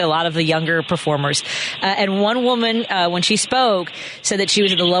 I think that a lot of the younger performers and one woman when she spoke said that she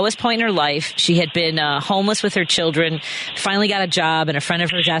was at the lowest point in her life. She had been homeless with her children, finally got a job, and a friend of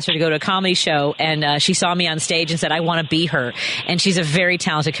hers asked her to go to a comedy show, and she saw me on stage and said, "I want to be her." And she's a very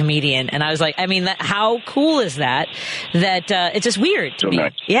talented comedian, and I was like, how cool is that? That it's just weird to me.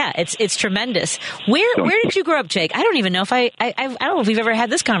 Nice. Yeah, it's tremendous. Where did you grow up, Jake? I don't even know if I don't know if we've ever had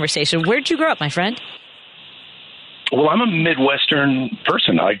this conversation. Where did you grow up, my friend? Well, I'm a Midwestern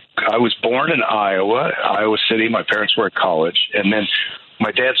person. I was born in Iowa City. My parents were at college, and then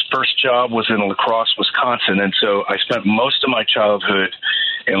my dad's first job was in La Crosse, Wisconsin, and so I spent most of my childhood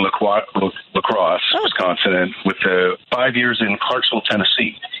in La Crosse, Wisconsin, and with 5 years in Clarksville,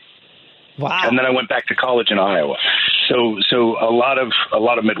 Tennessee. Wow. And then I went back to college in Iowa. So a lot of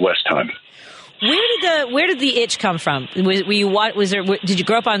Midwest time. Where did the itch come from? Did you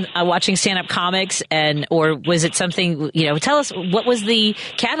grow up on watching stand-up comics, or was it something? Tell us, what was the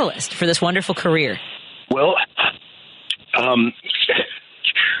catalyst for this wonderful career? Well, I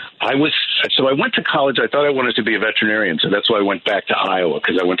went to college. I thought I wanted to be a veterinarian, so that's why I went back to Iowa,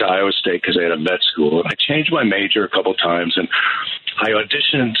 because I went to Iowa State because I had a vet school. I changed my major a couple times, and I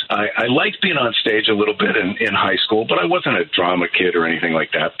auditioned. I liked being on stage a little bit in high school, but I wasn't a drama kid or anything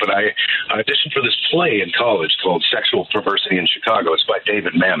like that. But I auditioned for this play in college called Sexual Perversity in Chicago. It's by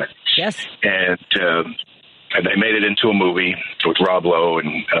David Mamet. Yes. And they made it into a movie with Rob Lowe,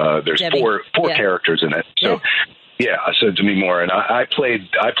 and there's Debbie. four characters in it. So. Yeah, so Demi Moore, and I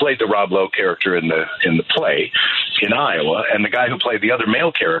played the Rob Lowe character in the play in Iowa, and the guy who played the other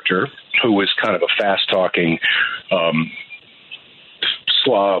male character, who was kind of a fast talking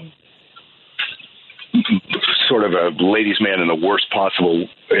slob, sort of a ladies' man in the worst possible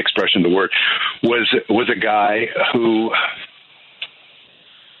expression of the word, was a guy who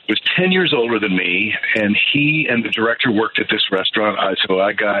was 10 years older than me, and he and the director worked at this restaurant. So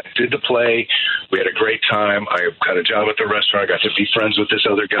I did the play. We had a great time. I got a job at the restaurant. I got to be friends with this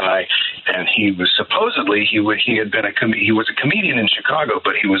other guy, and he was supposedly he was a comedian in Chicago,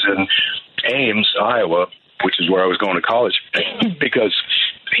 but he was in Ames, Iowa, which is where I was going to college, because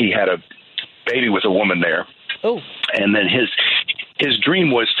he had a baby with a woman there. Oh, and then his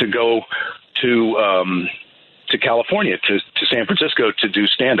dream was to go to California, to San Francisco, to do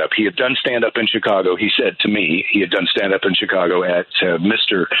stand-up. He had done stand-up in Chicago. He said to me he had done stand-up in Chicago at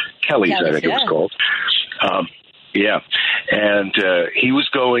Mr. Kelly's, I think it was called. Yeah. And he was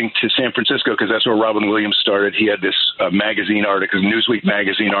going to San Francisco because that's where Robin Williams started. He had this magazine article, Newsweek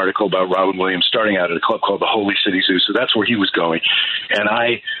magazine article about Robin Williams starting out at a club called the Holy City Zoo. So that's where he was going. And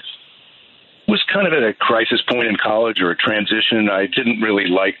was kind of at a crisis point in college or a transition. I didn't really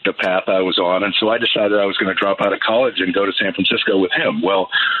like the path I was on, and so I decided I was going to drop out of college and go to San Francisco with him. Well,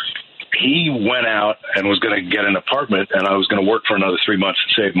 he went out and was going to get an apartment, and I was going to work for another 3 months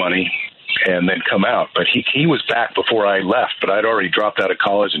to save money and then come out. But he was back before I left, but I'd already dropped out of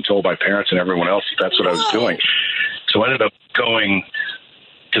college and told my parents and everyone else that that's what I was doing. So I ended up going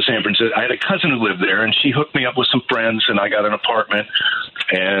to San Francisco. I had a cousin who lived there, and she hooked me up with some friends, and I got an apartment,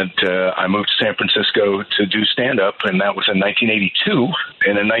 and I moved to San Francisco to do stand-up, and that was in 1982.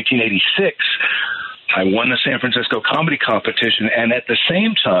 And in 1986, I won the San Francisco comedy competition, and at the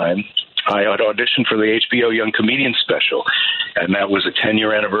same time, I had auditioned for the HBO Young Comedian special, and that was a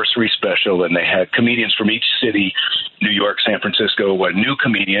 10-year anniversary special, and they had comedians from each city, New York, San Francisco, a new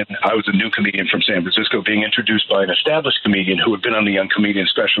comedian. I was a new comedian from San Francisco being introduced by an established comedian who had been on the Young Comedian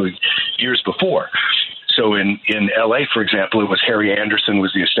special years before. So in L.A., for example, it was Harry Anderson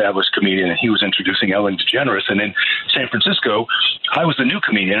was the established comedian, and he was introducing Ellen DeGeneres. And in San Francisco, I was the new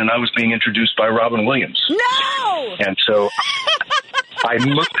comedian, and I was being introduced by Robin Williams. No! And so I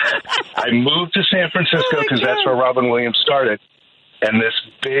moved to San Francisco because that's where Robin Williams started. And this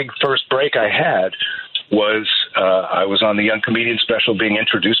big first break I had was I was on the Young Comedian special being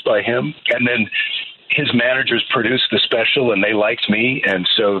introduced by him. And then his managers produced the special, and they liked me. And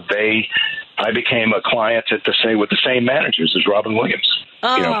so I became a client with the same managers as Robin Williams.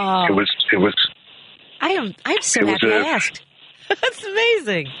 Oh. You know, it was. I'm so happy I asked. That's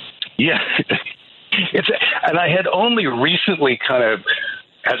amazing. Yeah. And I had only recently kind of,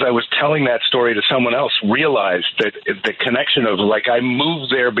 as I was telling that story to someone else, realized that the connection of, like, I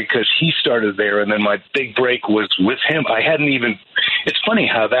moved there because he started there, and then my big break was with him. I hadn't even, it's funny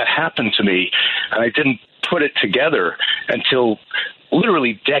how that happened to me, and I didn't put it together until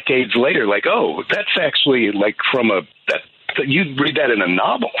literally decades later, like, oh, that's actually like you'd read that in a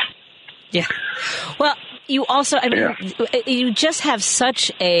novel. Yeah. Well, you also, I mean, you just have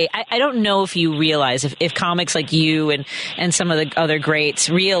such a, I don't know if you realize, if comics like you and some of the other greats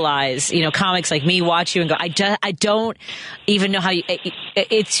realize, you know, comics like me watch you and go, I don't even know how you,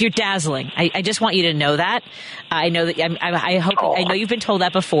 you're dazzling. I just want you to know that. I know that, I hope, I know you've been told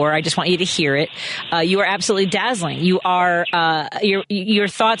that before. I just want you to hear it. You are absolutely dazzling. You are, your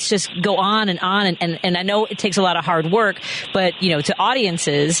thoughts just go on, and I know it takes a lot of hard work, but, you know, to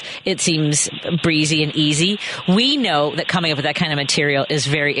audiences, it seems breezy and easy. We know that coming up with that kind of material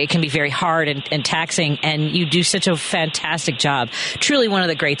it can be very hard and taxing, and you do such a fantastic job. Truly one of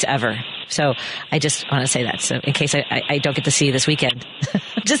the greats ever. So I just want to say that. So in case I don't get to see you this weekend,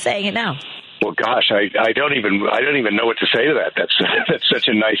 just saying it now. Well, gosh, I don't even know what to say to that. That's such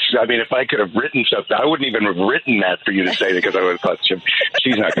a nice. I mean, if I could have written something, I wouldn't even have written that for you to say, because I would have thought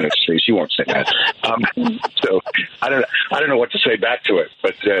she's not going to say. She won't say that. So I don't know what to say back to it.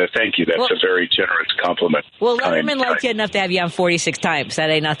 But thank you. That's a very generous compliment. Well, Letterman liked you enough to have you on 46 times.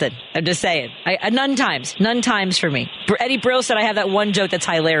 That ain't nothing. I'm just saying. None times for me. Eddie Brill said I have that one joke that's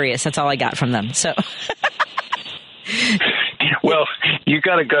hilarious. That's all I got from them. So. Well, you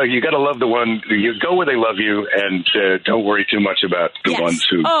got to go. You got to love the one. You go where they love you, and don't worry too much about the ones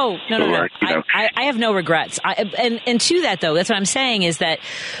who. Oh, no. Are, you know. I have no regrets. And to that, though, that's what I'm saying is that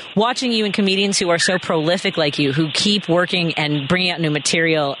watching you and comedians who are so prolific like you, who keep working and bringing out new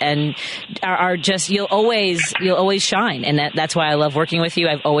material, and are just you'll always shine, and that's why I love working with you.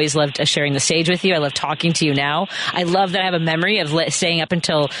 I've always loved sharing the stage with you. I love talking to you now. I love that I have a memory of staying up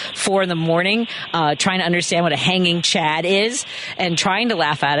until 4 a.m, trying to understand what a hanging Chad is, and trying to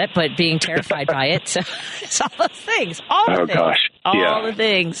laugh at it, but being terrified by it. So it's all those things. All the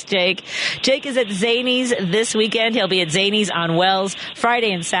things, Jake. Jake is at Zanies this weekend. He'll be at Zanies on Wells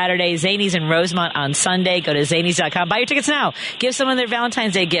Friday and Saturday. Zanies in Rosemont on Sunday. Go to zanies.com. Buy your tickets now. Give someone their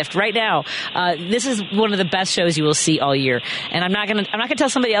Valentine's Day gift right now. This is one of the best shows you will see all year. And I'm not gonna tell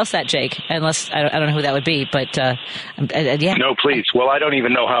somebody else that, Jake, unless I don't know who that would be. But yeah. No, please. Well, I don't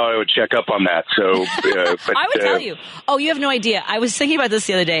even know how I would check up on that. So but, I would tell you. Oh, you have no idea. I was thinking about this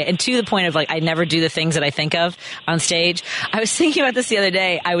the other day, and to the point of, like, I never do the things that I think of on stage. I was thinking about this the other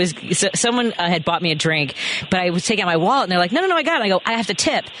day. Someone had bought me a drink, but I was taking out my wallet, and they're like, no, I got it. I go, I have to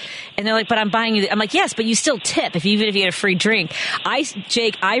tip. And they're like, but I'm buying you. I'm like, yes, but you still tip even if you get a free drink.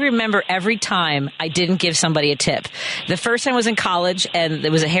 Jake, I remember every time I didn't give somebody a tip. The first time was in college, and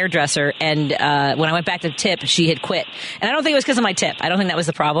there was a hairdresser, and when I went back to tip, she had quit. And I don't think it was because of my tip. I don't think that was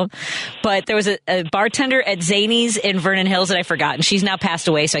the problem. But there was a bartender at Zanies in Vernon Hills that I forgot, and she's now passed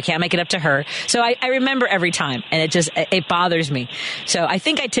away, so I can't make it up to her. So I remember every time, and it bothers me. So I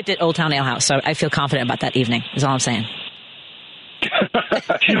think I tipped at Old Town Ale House, so I feel confident about that evening, is all I'm saying.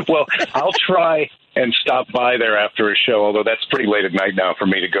 Well, I'll try and stop by there after a show, although that's pretty late at night now for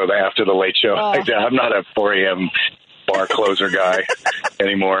me to go there after the late show. I'm not a 4 a.m. bar closer guy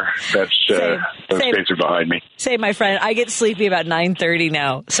anymore. Those days are behind me. Same, my friend. I get sleepy about 9:30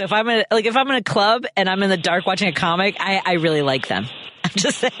 now. So if I'm in a club and I'm in the dark watching a comic, I really like them. I'm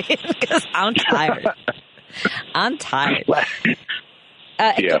just saying, because I'm tired. I'm tired.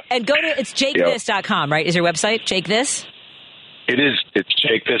 And go to, it's jakethis.com, right? Is your website JakeThis? It is. It's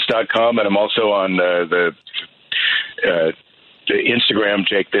jakethis.com, and I'm also on the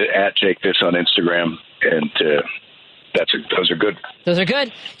Instagram, at JakeThis on Instagram, and those are good. Those are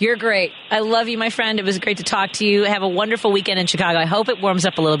good. You're great. I love you, my friend. It was great to talk to you. Have a wonderful weekend in Chicago. I hope it warms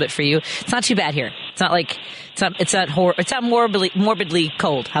up a little bit for you. It's not too bad here. It's not morbidly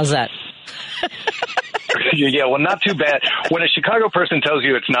cold. How's that? Yeah, well, not too bad. When a Chicago person tells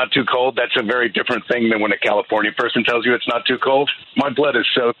you it's not too cold, that's a very different thing than when a California person tells you it's not too cold. My blood is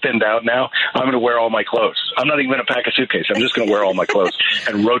so thinned out now, I'm going to wear all my clothes. I'm not even going to pack a suitcase. I'm just going to wear all my clothes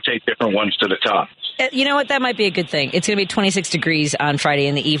and rotate different ones to the top. You know what? That might be a good thing. It's going to be 26 degrees on Friday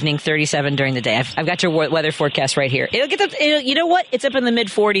in the evening, 37 during the day. I've got your weather forecast right here. You know what? It's up in the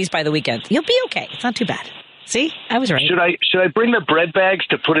mid-40s by the weekend. You'll be okay. It's not too bad. See? I was right. Should I bring the bread bags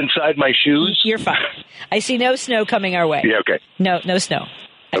to put inside my shoes? You're fine. I see no snow coming our way. Yeah, okay. No snow.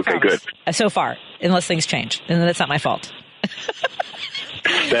 Okay, good. So far, unless things change. And that's not my fault.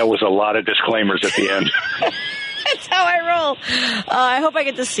 That was a lot of disclaimers at the end. That's how I roll. I hope I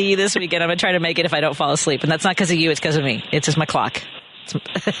get to see you this weekend. I'm going to try to make it if I don't fall asleep. And that's not because of you. It's because of me. It's just my clock.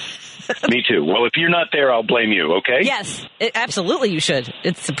 Me too. Well, if you're not there, I'll blame you, okay? Yes, absolutely you should.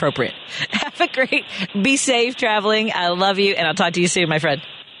 It's appropriate. Have a be safe traveling. I love you, and I'll talk to you soon, my friend.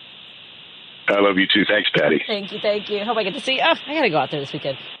 I love you too. Thanks, Patty. Thank you. Hope I get to see you. Oh, I got to go out there this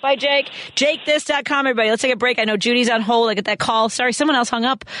weekend. Bye, Jake. JakeThis.com, everybody. Let's take a break. I know Judy's on hold. I get that call. Sorry, someone else hung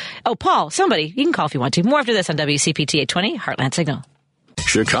up. Oh, Paul, somebody. You can call if you want to. More after this on WCPT 820, Heartland Signal.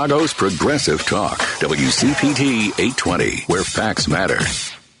 Chicago's Progressive Talk, WCPT 820, where facts matter.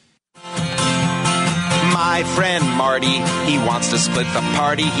 My friend Marty, he wants to split the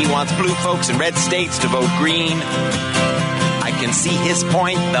party. He wants blue folks in red states to vote green. I can see his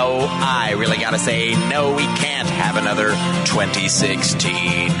point, though I really gotta say, no, we can't have another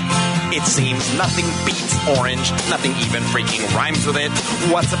 2016. It seems nothing beats orange, nothing even freaking rhymes with it.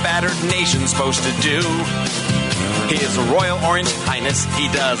 What's a battered nation supposed to do? His Royal Orange Highness, he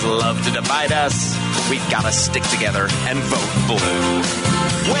does love to divide us. We've gotta stick together and vote blue.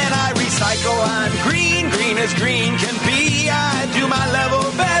 When I recycle, I'm green, green as green can be. I do my level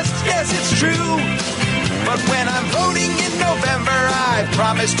best, yes, it's true. But when I'm voting in November, I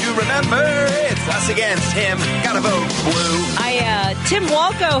promise to remember it's us against him. Gotta vote blue. Tim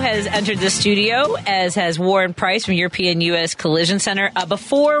Walkoe has entered the studio, as has Warren Preis from European-U.S. Collision Center.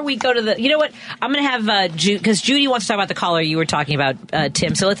 Before we go to the, you know what? I'm going to have because Judy wants to talk about the caller you were talking about,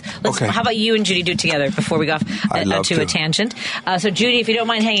 Tim. So let's. Okay. How about you and Judy do it together before we go off to a tangent? So Judy, if you don't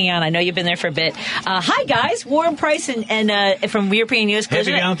mind hanging on, I know you've been there for a bit. Hi guys, Warren Preis and from European-U.S.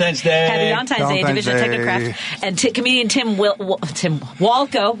 Collision. Happy Valentine's Day. Happy Valentine's Day, Division of Technocraft, and comedian Tim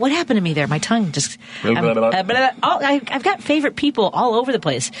Walkoe. What happened to me there? My tongue just. I've got favorite people all over the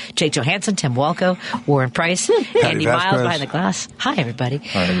place. Jake Johansen, Tim Walkoe, Warren Preis, Andy Miles behind the glass. Hi, everybody.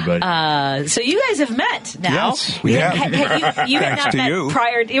 Hi, everybody. So you guys have met now. Yes, we have. You had not met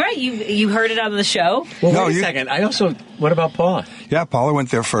prior. Right? You heard it on the show. Well, wait a second. What about Paula? Yeah, Paula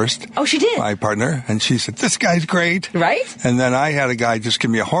went there first. Oh, she did? My partner. And she said, this guy's great. Right? And then I had a guy just give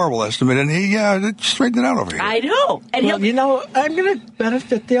me a horrible estimate, and he straightened it out over here. I know. And I'm going to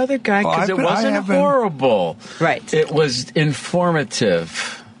benefit the other guy because it wasn't horrible. Right. It was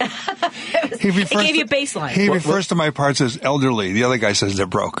informative. He gave you a baseline. He refers to my parts as elderly. The other guy says they're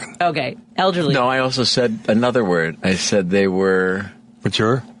broken. Okay, elderly. No, I also said another word. I said they were...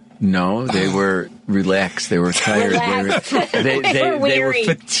 Mature? No, they were relaxed. They were tired. They were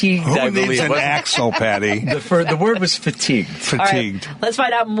fatigued, I believe. Who needs an axle, Patty? The word was fatigued. Fatigued. Right, let's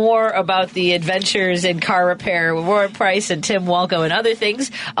find out more about the adventures in car repair with Warren Preis and Tim Walkoe and other things.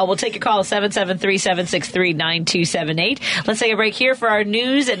 We'll take your call, 773-763-9278. Let's take a break here for our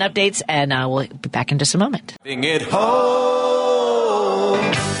news and updates, and we'll be back in just a moment. Bring it home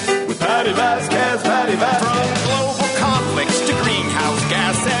with Patti Vasquez, Patti Vasquez. From global conflicts to greenhouse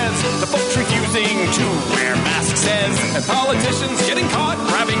gases, the folks refusing to wear masks says, and politicians getting caught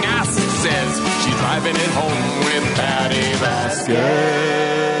grabbing ass says, she's driving it home with Patti Vasquez.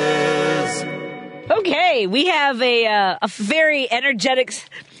 Okay, we have a very energetic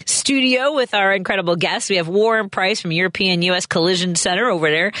studio with our incredible guests. We have Warren Preis from European U.S. Collision Center over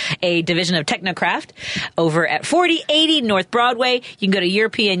there, a division of Technocraft over at 4080 North Broadway. You can go to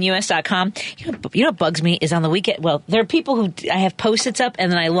EuropeanUS.com. You know what bugs me is on the weekend. Well, there are people who I have Post-its up,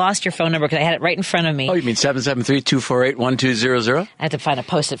 and then I lost your phone number because I had it right in front of me. Oh, you mean 773-248-1200? I have to find a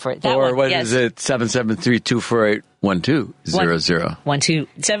Post-it for it. That or one, what yes. is it? 773-248-1200?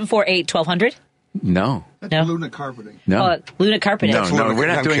 748-1200? No. That's Luna Carpeting. No. Oh, Luna Carpeting. No, we're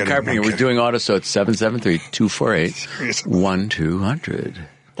not I'm doing kidding, carpeting. I'm We're kidding. doing auto, so it's 773-248-1200.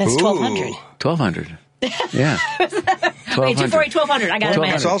 That's 1200. 1200. Yeah. Wait, 248-1200. I got it,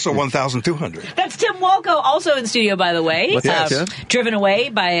 man. It's also 1,200. That's Tim Walkoe, also in studio, by the way. What's that, Tim? Driven away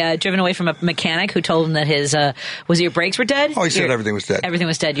from a mechanic who told him that his your brakes were dead. Oh, he said everything was dead. Everything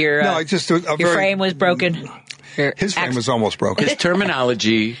was dead. Your frame was broken. His frame was almost broken. His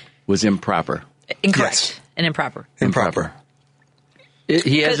terminology was improper. Incorrect. Yes. And improper. Improper.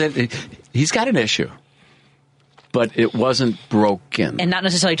 He's got an issue, but it wasn't broken. And not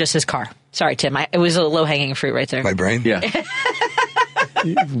necessarily just his car. Sorry, Tim. It was a low-hanging fruit right there. My brain? Yeah.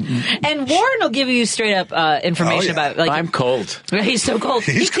 And Warren will give you straight up information about like I'm cold. He's so cold.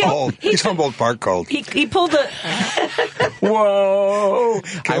 He's cold. He's Humboldt Park cold. He pulled the. Whoa!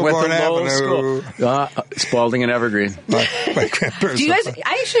 I went to Kilbourne Lowell School. Spalding and Evergreen. My grandparents. Do you guys?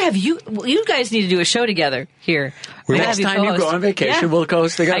 I actually have you. You guys need to do a show together here. Next time you go on vacation, we'll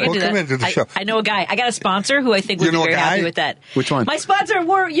host together. I can do We'll come that. into the show. I know a guy. I got a sponsor who I think would You be know a very happy guy? with that. Which one? My sponsor,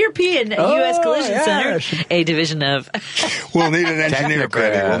 European U.S. Collision Center, a division of. We'll need an engineer,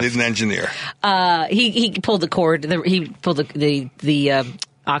 Patty. We'll need an engineer. He pulled the cord. He pulled the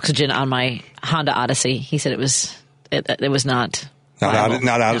oxygen on my Honda Odyssey. He said it was not. Not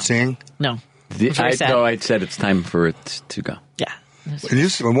out of seeing? No. Very sad. I said it's time for it to go. Yeah.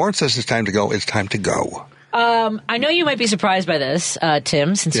 When Warren says it's time to go, it's time to go. I know you might be surprised by this,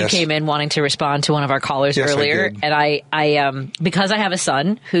 Tim, since you Yes. came in wanting to respond to one of our callers Yes, I earlier. did. And I because I have a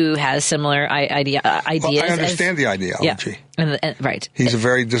son who has similar ideas. Well, I understand the ideology. Yeah. And right. He's a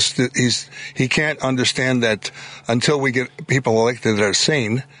very he can't understand that until we get people elected that are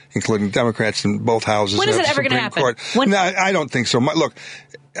sane, including Democrats in both houses. When is of it the ever gonna Supreme happen? Court. No, I don't think so. Look,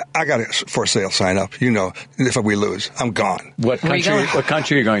 I got a for sale sign up. You know, if we lose, I'm gone. What Where are you country? going? What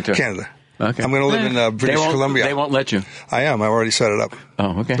country are you going to? Canada. Okay. I'm going to live in British Columbia. They won't let you. I am. I already set it up.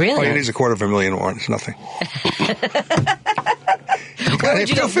 Oh, okay. Really? All you need is $250,000, Warren. It's nothing. Where would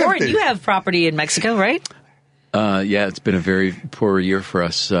you go? Warren, you have property in Mexico, right? Yeah, it's been a very poor year for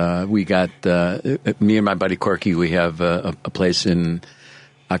us. We got me and my buddy Corky. We have a place in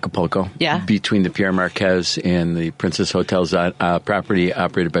Acapulco, between the Pierre Marquez and the Princess Hotels property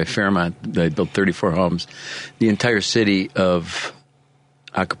operated by Fairmont. They built 34 homes. The entire city of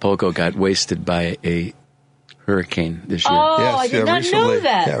Acapulco got wasted by a hurricane this year. Oh, yes, I did not know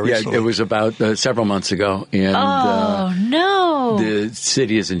that. Yeah, it was about several months ago. And, no. The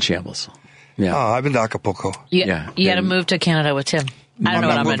city is in shambles. Yeah. Oh, I've been to Acapulco. You got to move to Canada with Tim. I don't know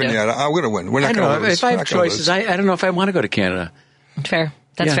what I'm going to do. I'm going to win. We're not going to lose. If I have choices, I don't know if I want to go to Canada. Fair.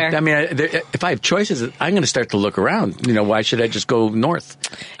 That's fair. I mean, if I have choices, I'm going to start to look around. You know, why should I just go north?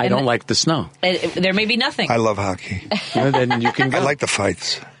 I don't like the snow. There may be nothing. I love hockey. Then you can go. I like the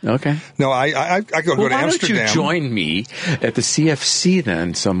fights. Okay. No, I go to Amsterdam. Why don't you join me at the CFC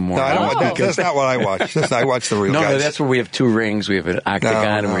then some more? No, I don't want that. That's not what I watch. I watch the real guys. No, that's where we have 2 rings. We have an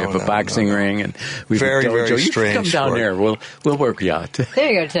octagon and we have a boxing ring. And we have very, a dojo. very You strange come down sport. there. We'll work you out. There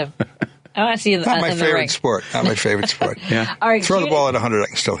you go, Tim. I want to see you Not my in the favorite ring. sport. Not my favorite sport. Yeah. All right, Throw the Judy, ball at 100, I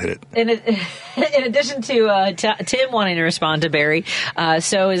can still hit it. In addition to Tim wanting to respond to Barry,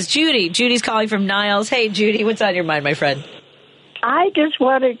 so is Judy. Judy's calling from Niles. Hey, Judy, what's on your mind, my friend? I just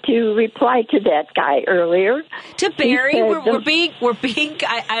wanted to reply to that guy earlier. To Barry, He said we're being.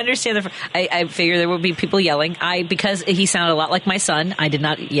 I understand I figure there will be people yelling. because he sounded a lot like my son. I did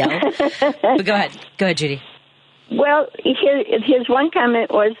not yell. But go ahead, Judy. Well, his one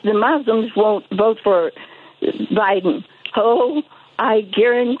comment was the Muslims won't vote for Biden. Oh, I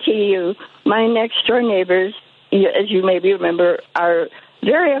guarantee you, my next door neighbors, as you maybe remember, are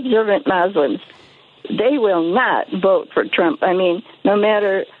very observant Muslims. They will not vote for Trump. I mean, no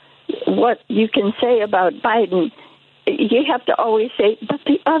matter what you can say about Biden, you have to always say, but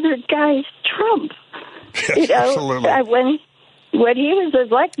the other guy's Trump. Yes, absolutely. When he was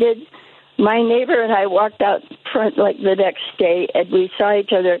elected, my neighbor and I walked out front like the next day, and we saw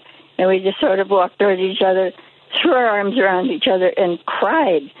each other, and we just sort of walked towards each other, threw our arms around each other, and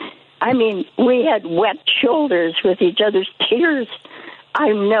cried. I mean, we had wet shoulders with each other's tears. I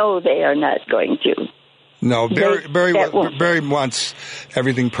know they are not going to. No, Barry wants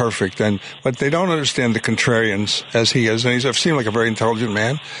everything perfect, but they don't understand the contrarians as he is, and he's seemed like a very intelligent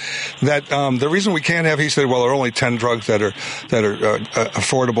man. That the reason we can't have, he said, well, there are only 10 drugs that are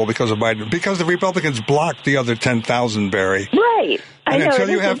affordable because of Biden, because the Republicans blocked the other 10,000, Barry. Right. And until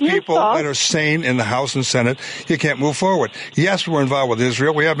you have people that are sane in the House and Senate, you can't move forward. Yes, we're involved with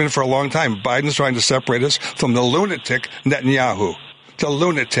Israel. We have been for a long time. Biden's trying to separate us from the lunatic Netanyahu. The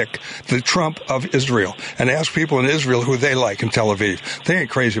lunatic, the Trump of Israel, and ask people in Israel who they like in Tel Aviv. They ain't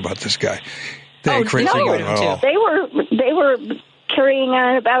crazy about this guy. They ain't crazy about him at all. They were carrying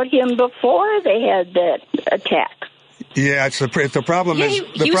on about him before they had that attack. Yeah, the problem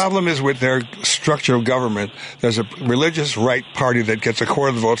problem is with their structure of government. There's a religious right party that gets a quarter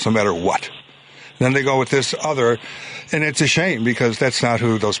of the votes no matter what. Then they go with this other, and it's a shame because that's not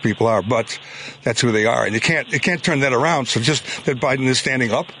who those people are, but that's who they are, and you can't turn that around. So just that Biden is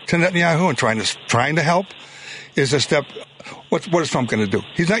standing up to Netanyahu and trying to help is a step. What is Trump going to do?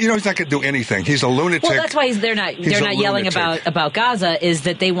 He's not going to do anything. He's a lunatic. Well, that's why they're not yelling about Gaza. Is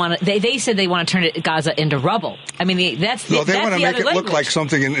that they want to? They said they want to turn Gaza into rubble. I mean, they want to make it look like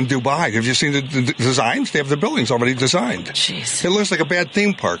something in Dubai. Have you seen the designs? They have the buildings already designed. Jeez. It looks like a bad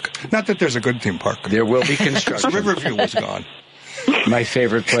theme park. Not that there's a good theme park. There will be construction. Riverview was gone. My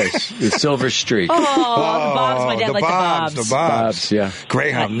favorite place, the Silver Streak. Oh, the Bobs. My dad liked the Bobs, yeah.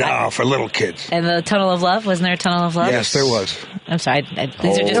 Greyhound, for little kids. And the Tunnel of Love, wasn't there a Tunnel of Love? Yes, there was. I'm sorry.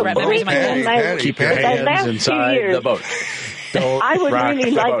 These are just memories of my dad. Keep your hands inside the boat. I would really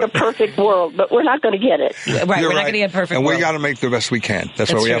like the perfect world, but we're not going to get it. Right, we're not going to get a perfect world. And we got to make the best we can.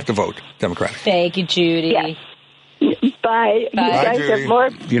 That's why we have to vote Democratic. Thank you, Judy. Yeah. Bye. You guys Judy. have more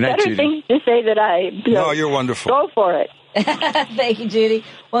better things to say that I... No, you're wonderful. Go for it. Thank you, Judy.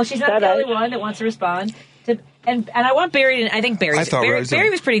 Well, she's not the only one that wants to respond. And I want Barry to... I think Barry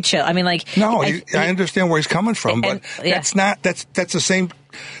was pretty chill. I mean, like... No, I understand where he's coming from, but that's the same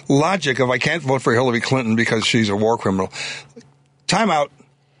logic of I can't vote for Hillary Clinton because she's a war criminal. Time out.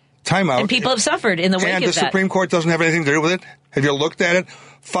 And people have suffered in the wake of that. And the Supreme Court doesn't have anything to do with it? Have you looked at it?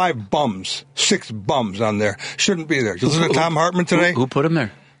 5 bums, 6 bums on there. Shouldn't be there. Did you listen to Tom Hartman today? Who put him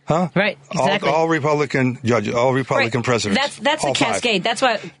there? Huh? Right, exactly. All Republican judges, all Republican presidents. That's a cascade. 5. That's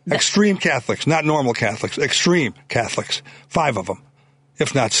why... Extreme Catholics, not normal Catholics. Extreme Catholics. 5 of them,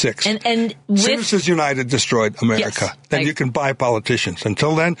 if not 6. And Citizens United destroyed America. Yes, then you can buy politicians.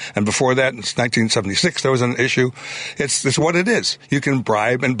 Until then, and before that, in 1976, there was an issue. It's what it is. You can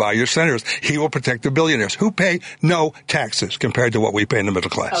bribe and buy your senators. He will protect the billionaires who pay no taxes compared to what we pay in the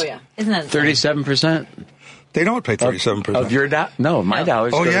middle class. Oh, yeah. Isn't that 37%? They don't pay 37%. Of your my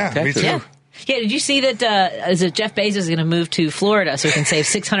dollars. Oh, yeah, me too. Yeah. Did you see that is it Jeff Bezos is going to move to Florida so he can save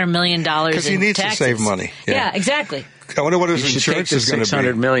 $600 million in taxes? Because he needs to save money. Yeah, exactly. I wonder what his insurance is going to be.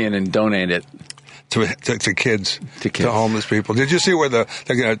 $600 million and donate it. To kids, to homeless people. Did you see where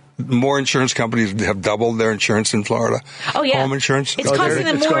more insurance companies have doubled their insurance in Florida? Oh, yeah. Home insurance? It's costing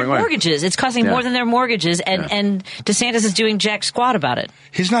them more in mortgages. It's costing more than their mortgages, and DeSantis is doing jack squat about it.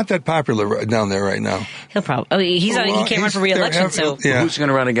 He's not that popular down there right now. He'll probably... he can't run for re-election, so... Yeah. Who's going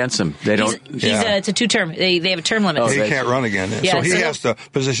to run against him? They don't... It's a 2-term. They have a term limit. He can't run again. Yeah, so he has to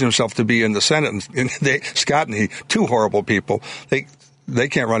position himself to be in the Senate. And Scott and he, 2 horrible people. They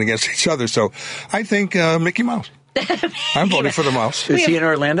can't run against each other, so I think Mickey Mouse. I'm voting for the mouse. Is he in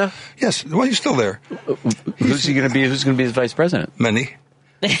Orlando? Yes. Well, he's still there. Who's he going to be? Who's going to be his vice president? Many.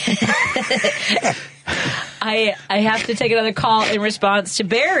 I have to take another call in response to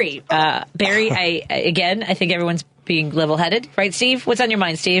Barry. Barry, I think everyone's being level-headed, right, Steve? What's on your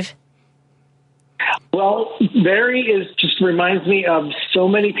mind, Steve? Well, Barry just reminds me of so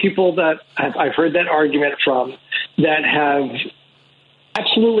many people that I've heard that argument from that have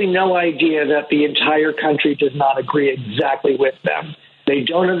absolutely no idea that the entire country does not agree exactly with them. They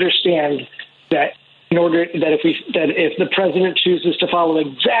don't understand that if the president chooses to follow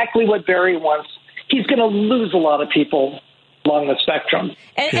exactly what Barry wants, he's going to lose a lot of people along the spectrum.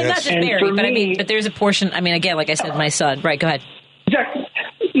 And not just Barry, but there's a portion. I mean, again, like I said, my son. Right, go ahead. Exactly.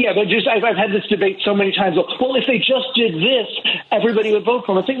 Yeah, but I've had this debate so many times. Well, if they just did this, everybody would vote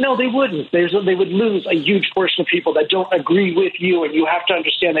for them. I think, no, they wouldn't. They would lose a huge portion of people that don't agree with you, and you have to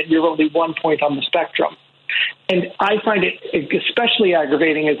understand that you're only one point on the spectrum. And I find it especially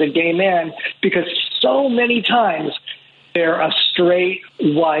aggravating as a gay man because so many times they're a straight,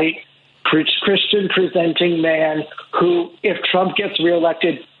 white, Christian-presenting man who, if Trump gets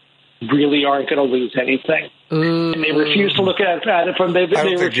reelected, really aren't going to lose anything. Ooh. And they refuse to look at it from they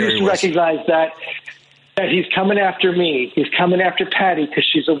refuse to recognize that he's coming after me. He's coming after Patti because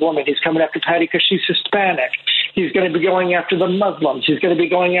she's a woman. He's coming after Patti because she's Hispanic. He's going to be going after the Muslims. He's going to be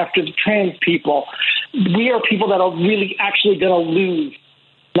going after the trans people. We are people that are really actually going to lose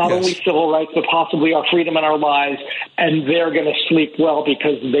not only civil rights, but possibly our freedom and our lives, and they're going to sleep well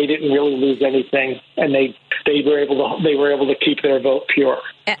because they didn't really lose anything, and they were able to keep their vote pure.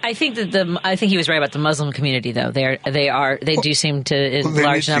 I think he was right about the Muslim community, though. They do seem to in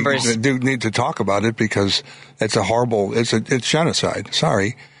large numbers. They do need to talk about it because it's a horrible. It's genocide.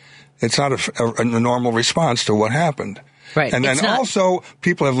 Sorry, it's not a normal response to what happened. Right. And then also,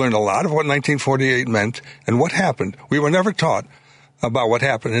 people have learned a lot of what 1948 meant and what happened. We were never taught about what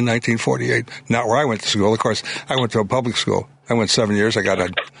happened in 1948. Not where I went to school. Of course, I went to a public school. I went 7 years. I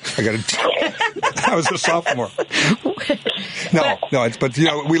was a sophomore. But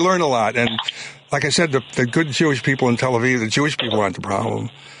we learn a lot. And like I said, the good Jewish people in Tel Aviv, the Jewish people aren't the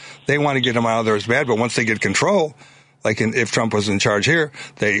problem. They want to get them out of there as bad. But once they get control, if Trump was in charge here,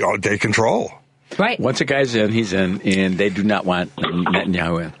 they control. Right. Once a guy's in, he's in, and they do not want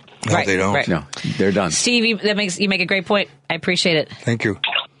Netanyahu in. No, they don't. Right. No, they're done. Steve, you make a great point. I appreciate it. Thank you.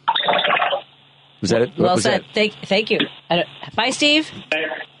 Was that it? Well said. Thank you. Bye, Steve.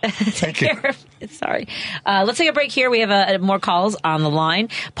 Thank you. Sorry. Let's take a break here. We have more calls on the line.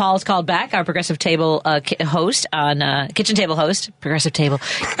 Paul's called back, our Progressive Table host on Kitchen Table host. Progressive Table.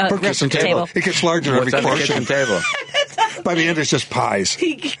 Progressive Table. It gets larger every portion. Kitchen Table? By the end, it's just pies.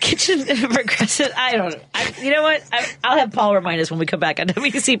 Kitchen Progressive. I don't know. You know what? I'll have Paul remind us when we come back on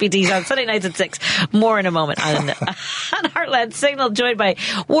WCPT on Sunday nights at 6. More in a moment on Heartland Signal, joined by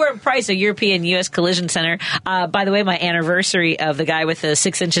Warren Preis of European U.S. Collision Center. By the way, my anniversary of the guy with the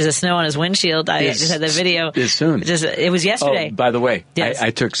 6 inches of snow on his windshield. I just had the video. It's soon. It was yesterday. Oh, by the way, yes.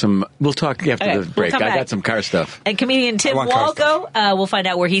 I took some. We'll talk after the break. We'll I got some car stuff. And comedian Tim Walkoe. We'll find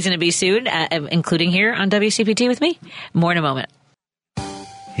out where he's going to be soon, including here on WCPT with me. More in a moment.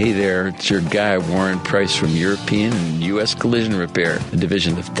 Hey there, it's your guy, Warren Preis from European and U.S. Collision Repair, a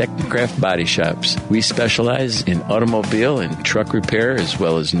division of Technocraft Body Shops. We specialize in automobile and truck repair as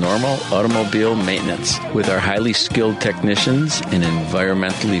well as normal automobile maintenance. With our highly skilled technicians and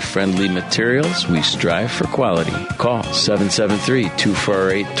environmentally friendly materials, we strive for quality. Call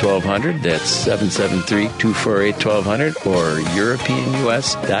 773-248-1200. That's 773-248-1200 or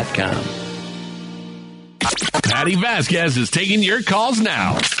EuropeanUS.com. Patti Vasquez is taking your calls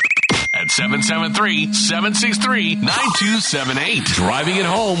now at 773-763-9278. Driving it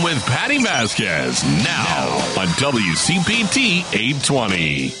home with Patti Vasquez now on WCPT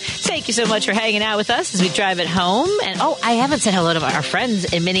 820. Thank you so much for hanging out with us as we drive it home. And I haven't said hello to our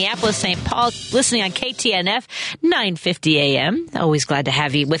friends in Minneapolis, St. Paul, listening on KTNF 950 AM. Always glad to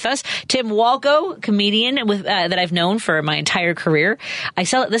have you with us. Tim Walkoe, comedian that I've known for my entire career.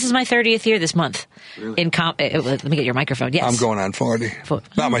 This is my 30th year this month. Really? Let me get your microphone. Yes. I'm going on 40.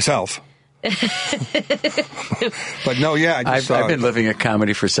 Not myself. But no, yeah, I've been living at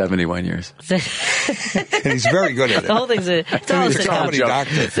comedy for 71 years. And he's very good at it. The whole thing's he's a comedy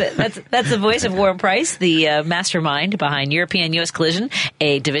doctor. That's the voice of Warren Preis, the mastermind behind European U.S. Collision,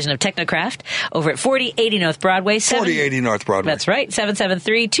 a division of Technocraft, over at 4080 North Broadway. 4080 North Broadway. That's right,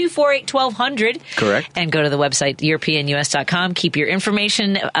 773-248-1200. Correct. And go to the website, EuropeanUS.com. Keep your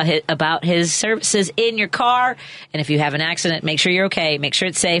information about his services in your car. And if you have an accident, make sure you're okay. Make sure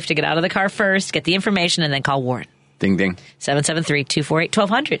it's safe to get out of the car first, get the information, and then call Warren. Ding, ding.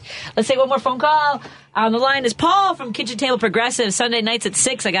 773-248-1200. Let's take one more phone call. On the line is Paul from Kitchen Table Progressive, Sunday nights at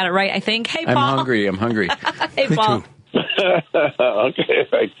 6. I got it right, I think. Hey, Paul. I'm hungry. Hey, Paul. Okay,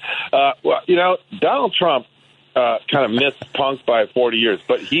 thanks. Donald Trump kind of missed punk by 40 years,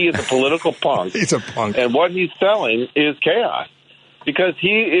 but he is a political punk. He's a punk. And what he's selling is chaos because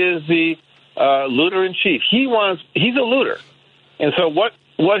he is the looter-in-chief. He's a looter. And so what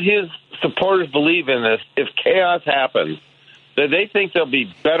his supporters believe in this, if chaos happens, that they think they'll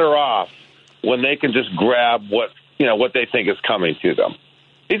be better off when they can just grab what they think is coming to them.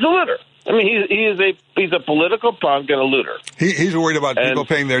 He's a looter. I mean, he's a political punk and a looter. He's worried about people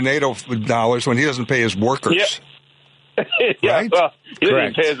paying their NATO dollars when he doesn't pay his workers. Yeah. Yeah, right? Well, he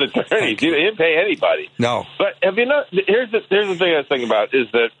didn't pay his attorneys. He didn't pay anybody. No. But have you not? Here's the thing I was thinking about is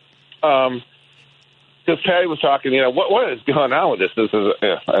that because Patti was talking, what is going on with this? This is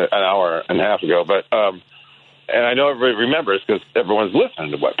an hour and a half ago, but and I know everybody remembers because everyone's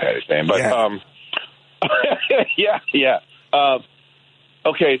listening to what Patti's saying. But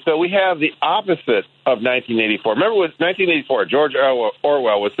okay, so we have the opposite of 1984. Remember, with 1984, George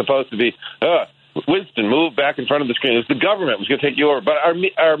Orwell was supposed to be Winston, move back in front of the screen. It was the government was going to take you over, but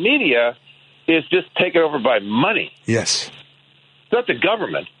our media is just taken over by money. Yes, it's not the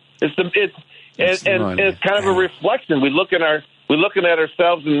government. It's kind of a reflection. We look at our we're looking at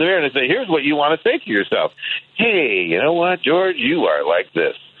ourselves in the mirror and say, here's what you want to say to yourself. Hey, you know what, George? You are like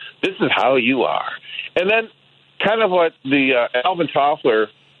this. This is how you are. And then kind of what the Alvin Toffler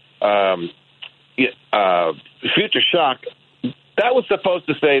Future Shock, that was supposed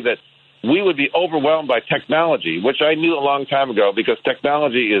to say that we would be overwhelmed by technology, which I knew a long time ago because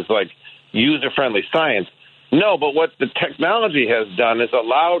technology is like user-friendly science. No, but what the technology has done is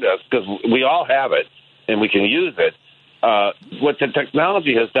allowed us, because we all have it and we can use it, what the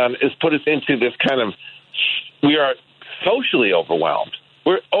technology has done is put us into this kind of, we are socially overwhelmed.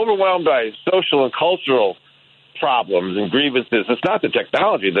 We're overwhelmed by social and cultural problems and grievances. It's not the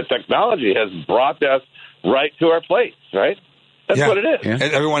technology. The technology has brought us right to our place, right? That's what it is. Yeah.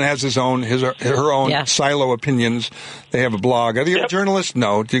 And everyone has her own silo opinions. They have a blog. Are you a journalist?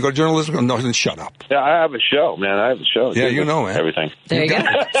 No. Do you go to journalism? No, then shut up. Yeah, I have a show, man. I have a show. Yeah, you know, man. Everything. There you go.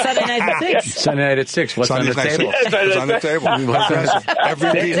 Sunday night at 6. Sunday night at 6. What's on the table? What's on the table?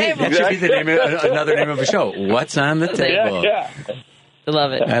 That should be the name another name of a show. What's on the table? Yeah. I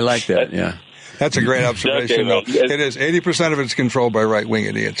love it. I like that, yeah. That's a great observation, though. It is. 80% of it's controlled by right-wing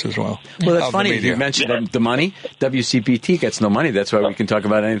idiots as well. Well, that's funny. You mentioned the money. WCPT gets no money. That's why we can talk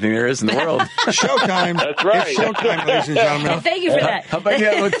about anything there is in the world. Showtime. That's right. It's showtime, ladies and gentlemen. Thank you for that. How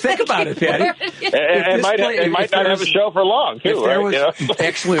about think about it, Patty. It might not have a show for long, too. If there was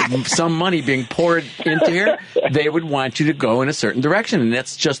actually some money being poured into here, they would want you to go in a certain direction, and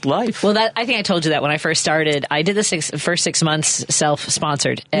that's just life. Well, I think I told you that when I first started. I did the first 6 months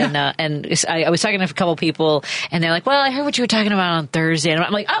self-sponsored, and I was talking to a couple people, and they're like, "Well, I heard what you were talking about on Thursday," and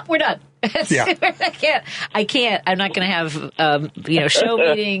I'm like, "Oh, we're done." I can't. I'm not going to have show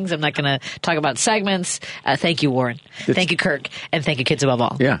meetings. I'm not going to talk about segments. Thank you, Warren. Thank you, Kirk, and thank you, kids above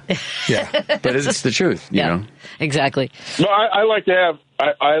all. Yeah. But it's the truth. You know exactly. No, I like to have.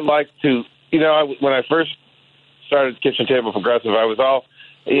 I like to. When I first started Kitchen Table Progressive, I was all.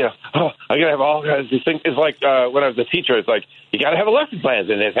 I gotta have all kinds of things. It's like when I was a teacher, it's like you gotta have a lesson plans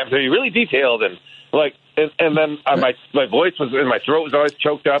and it have to be really detailed and and then my voice was and my throat was always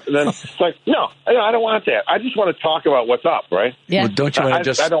choked up and then it's like no, I don't want that. I just want to talk about what's up, right? Yeah. Well, don't you want to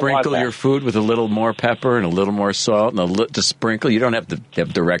just sprinkle your food with a little more pepper and a little more salt and just sprinkle? You don't have to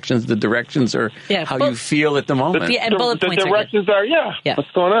have directions. The directions are how you feel at the moment. And bullet points. The directions are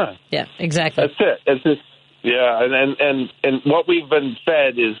what's going on? Yeah, exactly. That's it. It's just. Yeah, and what we've been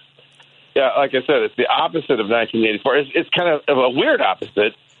fed is, like I said, it's the opposite of 1984. It's kind of a weird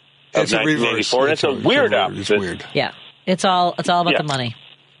opposite of 1984, and it's a weird opposite. It's weird. Yeah, it's all about the money.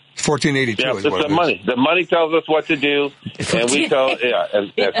 1482 is what it's the money. The money tells us what to do, and we tell. That's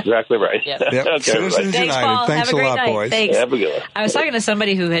exactly right. Yep. Okay, Citizens Thanks, United. Paul. Thanks Have a great lot, night. boys. Thanks. Have a good one. I was talking to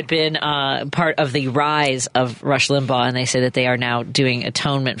somebody who had been part of the rise of Rush Limbaugh, and they say that they are now doing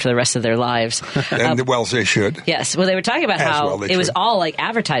atonement for the rest of their lives. And they should. Yes. Well, they were talking about how it was all like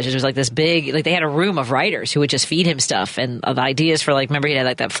advertisers. It was like this big, like they had a room of writers who would just feed him stuff and the ideas for remember he had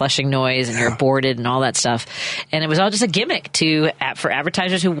like that flushing noise and you're boarded and all that stuff. And it was all just a gimmick for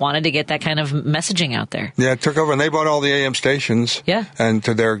advertisers who wanted to get that kind of messaging out there. Yeah, it took over, and they bought all the AM stations. Yeah. And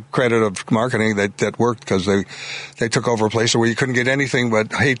to their credit of marketing, that worked because they took over a place where you couldn't get anything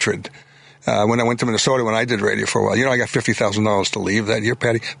but hatred. When I went to Minnesota, when I did radio for a while, I got $50,000 to leave that year,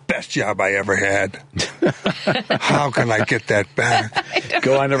 Patty. Best job I ever had. How can I get that back?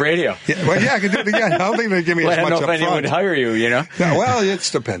 Go on the radio. I can do it again. I don't think they give me as much up front. I don't know if anyone would hire you, No, well, it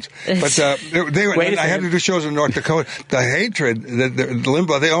depends. But I had to do shows in North Dakota. The hatred, the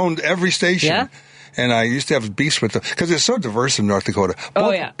Limbaugh, they owned every station. Yeah. And I used to have beefs with them because it's so diverse in North Dakota.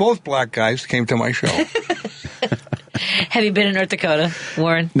 Both black guys came to my show. Have you been in North Dakota,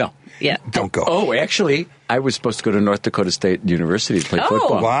 Warren? No. Yeah. Don't go. Oh, actually, I was supposed to go to North Dakota State University to play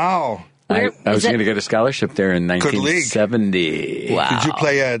football. Wow. I was going to get a scholarship there in 1970. Wow. Did you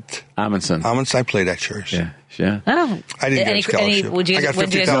play at Amundsen? I played at Church. Yeah. Oh. I didn't get a scholarship. I got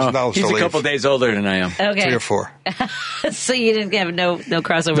 $50,000 to He's leave. a couple days older than I am. Okay. 3 or 4. So you didn't have no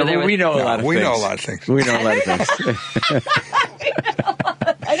crossover there. We know a lot of things. We know a lot of things. We know a lot of things.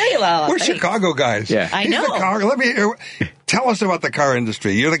 I know you know a lot of We're things. Chicago guys. Yeah. I know. Let me tell us about the car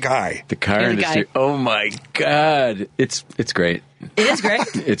industry. You're the guy. The car industry. Oh my God. It's great. It is great.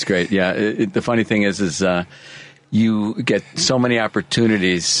 It's great. Yeah. The funny thing is you get so many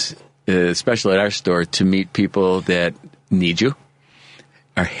opportunities, especially at our store, to meet people that need you,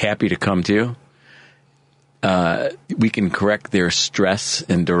 are happy to come to you. We can correct their stress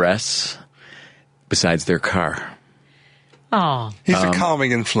and duress besides their car. Oh, he's a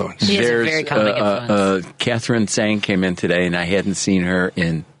calming influence. He is a very calming influence. Catherine Sang came in today, and I hadn't seen her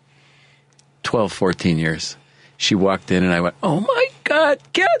in 12, 14 years. She walked in, and I went, "Oh, my God,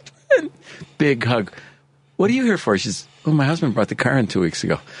 Catherine!" Big hug. what are you here for? She says, oh, my husband brought the car in 2 weeks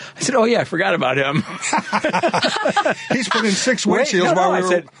ago. I said, oh, yeah, I forgot about him. He's put in 6 windshields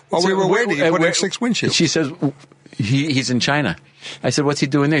while we were waiting. He put in 6 windshields. She says, he's in China. I said, what's he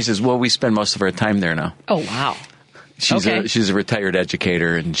doing there? He says, well, we spend most of our time there now. Oh, wow. She's a retired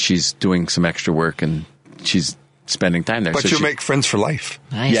educator, and she's doing some extra work, and she's spending time there. But you make friends for life.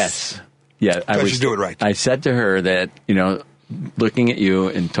 Nice. Yes. Yeah, you do it right. I said to her that, looking at you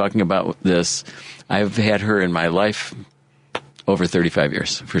and talking about this, I've had her in my life over 35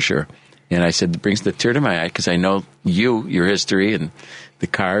 years, for sure. And I said, it brings the tear to my eye because I know your history and the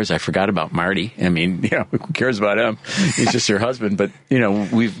cars. I forgot about Marty. I mean, who cares about him? He's just her husband. But,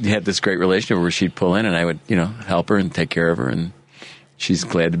 we've had this great relationship where she'd pull in and I would, help her and take care of her. And she's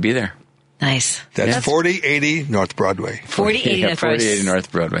glad to be there. Nice. That's 4080 North Broadway. 4080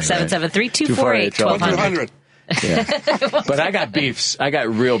 North Broadway. 773-248-1200. Yeah. But I got beefs. I got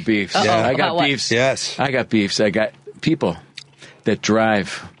real beefs. Uh-oh. I got About beefs. What? Yes. I got beefs. I got people that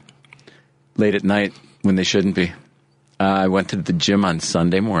drive late at night when they shouldn't be. I went to the gym on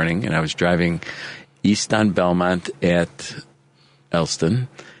Sunday morning, and I was driving east on Belmont at Elston.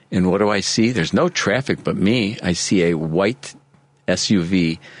 And what do I see? There's no traffic but me. I see a white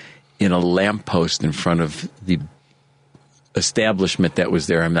SUV in a lamppost in front of the establishment that was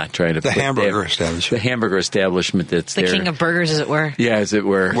there. I'm not trying to... The hamburger establishment. The hamburger establishment that's the there. The king of burgers, as it were. Yeah, as it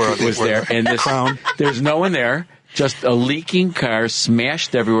were. Was there. And this, Crown. There's no one there. Just a leaking car,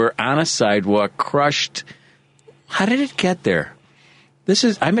 smashed everywhere, on a sidewalk, crushed. How did it get there?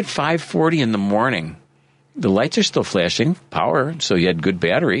 I'm at 5:40 in the morning. The lights are still flashing, power, so you had good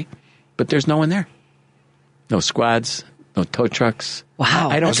battery, but there's no one there. No squads, no tow trucks. Wow.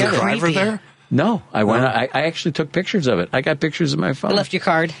 I don't Was the driver there? No, I actually took pictures of it. I got pictures of my phone. You left your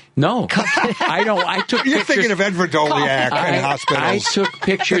card? No, I don't. I took. You're pictures. thinking of Edward Doliak in hospitals. I took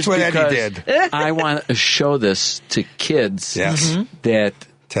pictures. That's what because Eddie did. I want to show this to kids that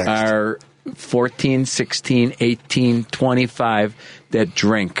are 14, 16, 18, 25 that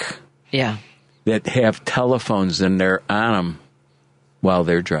drink. Yeah. That have telephones and they're on them while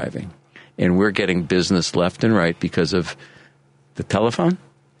they're driving, and we're getting business left and right because of the telephone,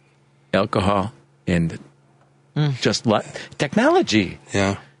 alcohol, and just technology.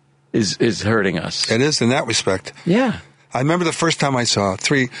 Yeah, is hurting us. It is in that respect. Yeah. I remember the first time I saw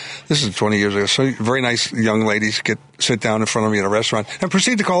this is 20 years ago, so very nice young ladies sit down in front of me at a restaurant and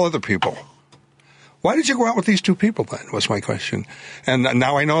proceed to call other people. Why did you go out with these two people then, was my question. And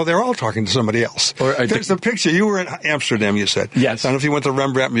now I know they're all talking to somebody else. There's the picture. You were in Amsterdam, you said. Yes. I don't know if you went to the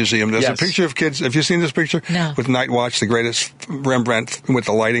Rembrandt Museum. There's a picture of kids. Have you seen this picture? No. With Night Watch, the greatest Rembrandt with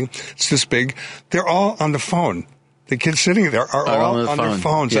the lighting. It's this big. They're all on the phone. The kids sitting there are all on their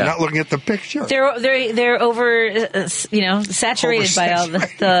phones. They're not looking at the picture. They're over, saturated by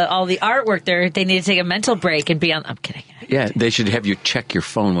all the artwork. They need to take a mental break and be on. I'm kidding. Yeah, they should have you check your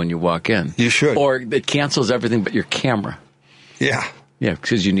phone when you walk in. You should. Or it cancels everything but your camera. Yeah. Yeah,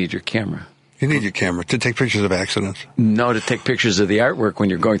 because you need your camera. You need your camera to take pictures of accidents. No, to take pictures of the artwork when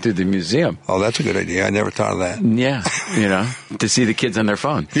you're going through the museum. Oh, that's a good idea. I never thought of that. Yeah, to see the kids on their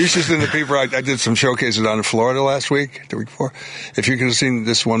phone. You should see the people. I did some showcases down in Florida last week, the week before. If you could have seen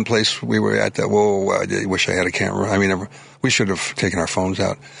this one place we were at, I wish I had a camera. I mean, we should have taken our phones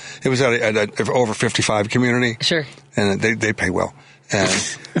out. It was at a over 55 community. Sure. And they pay well, and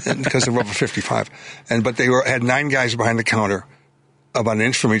because they're over 55. But they had 9 guys behind the counter, about an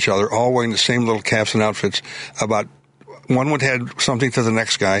inch from each other, all wearing the same little caps and outfits. About one would hand something to the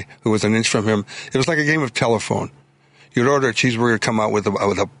next guy who was an inch from him. It was like a game of telephone. You'd order a cheeseburger, come out with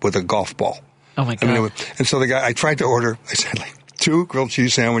a golf ball. Oh my God! And so the guy, I tried to order. I said 2 grilled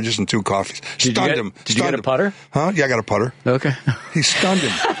cheese sandwiches and 2 coffees. Stunned him. Did you get a putter? Huh? Yeah, I got a putter. Okay. He stunned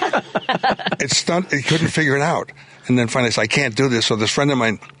him. He couldn't figure it out. And then finally, I said, I can't do this. So this friend of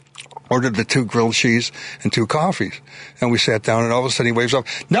mine ordered the 2 grilled cheese and 2 coffees. And we sat down, and all of a sudden he waves up,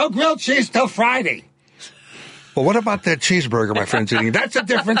 no grilled cheese till Friday. Well, what about that cheeseburger my friend's eating? That's a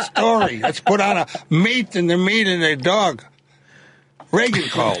different story. Let's put on a meat and a dog. Reagan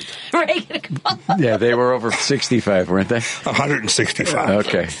called. Yeah, they were over 65, weren't they? 165.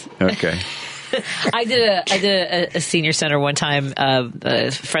 Okay. I did a senior center one time.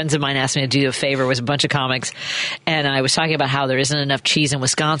 Friends of mine asked me to do a favor. It was a bunch of comics, and I was talking about how there isn't enough cheese in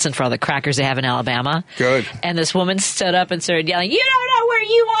Wisconsin for all the crackers they have in Alabama. Good. And this woman stood up and started yelling, "You don't know where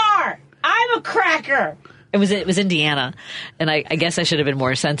you are! I'm a cracker!" It was Indiana, and I guess I should have been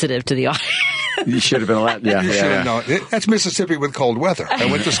more sensitive to the audience. You should have been allowed. Yeah, You should have known. That's Mississippi with cold weather. I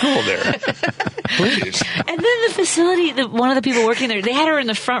went to school there. Please. And then the facility, one of the people working there, they had her in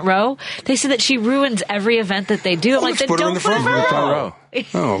the front row. They said that she ruins every event that they do. I'm like, let's put her in the front row.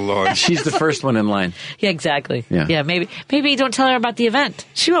 Oh, Lord. She's the first one in line. Yeah, exactly. Yeah. Maybe don't tell her about the event.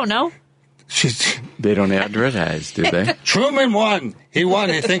 She won't know. They don't advertise, do they? Truman won. He won.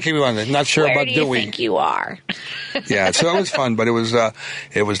 I think he won. Not sure Where about do you Dewey. think you are? Yeah, so it was fun, but it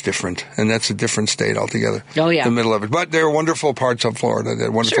was different, and that's a different state altogether. Oh, yeah. The middle of it. But there are wonderful parts of Florida. There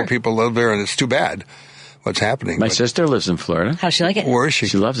are wonderful people live there, and it's too bad what's happening. My sister lives in Florida. How's she like it? Where is she?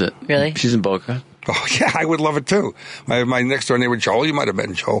 She loves it. Really? She's in Boca. Oh, yeah, I would love it, too. My next-door neighbor, Joel, you might have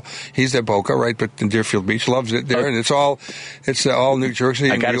met Joel. He's at Boca, right, but in Deerfield Beach, loves it there, and it's all New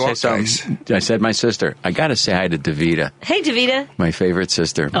Jersey and New York guys. I said my sister. I got to say hi to Davita. Hey, Davita. My favorite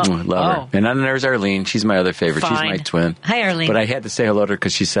sister. Love her. And then there's Arlene. She's my other favorite. Fine. She's my twin. Hi, Arlene. But I had to say hello to her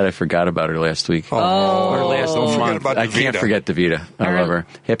because she said I forgot about her last week. Or last Don't forget month. about I can't forget Davita. I love her.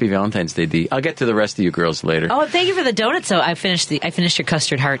 Happy Valentine's Day, Dee. I'll get to the rest of you girls later. Oh, thank you for the donuts, though. I finished your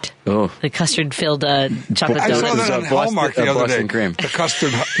custard heart. Oh. The custard-filled chocolate I donuts. saw that on Hallmark the other day. Cream. The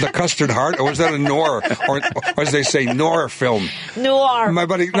custard heart, or was that a Noir, or as they say, Noir film? Noir. My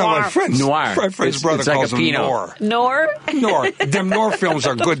friend's Noir. My friend's brother like calls a them Pinot. Noir. Noir? Noir. Them Noir films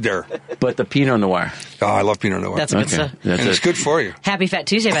are good there. But the Pinot Noir. Oh, I love Pinot Noir. That's good stuff. And it's good for you. Happy Fat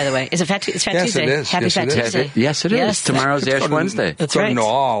Tuesday, by the way. Is it Fat Tuesday? It's Fat Yes, Tuesday. it is. Happy Yes, Fat it is. Tuesday. Yes, it is. Tomorrow's Ash Wednesday. That's Go right. to New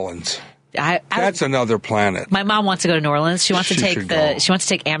Orleans. That's another planet. My mom wants to go to New Orleans. She wants to take should go.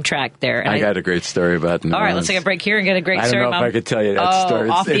 Amtrak there. And I got a great story about New All right, Orleans. let's take a break here and get a great I don't story. know Mom. if I could tell you that story.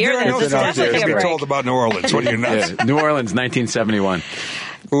 Off the air, I know then. Let's that definitely take a be break. told about New Orleans. What are you nuts? New Orleans, 1971.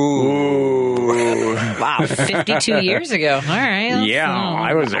 Ooh. Wow, 52 years ago. All right.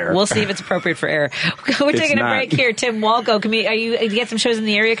 I was there. We'll see if it's appropriate for air. We're taking a break here. Tim Walkoe, you get some shows in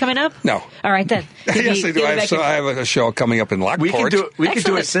the area coming up? No. All right, then. Yes, I do. I have a show coming up in Lockport. We could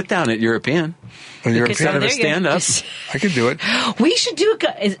do a sit-down at European. Instead of a stand-up. I could do it. We should do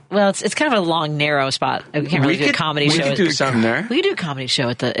it's kind of a long, narrow spot. We can't really do a comedy show. We could do something there. We could do a comedy show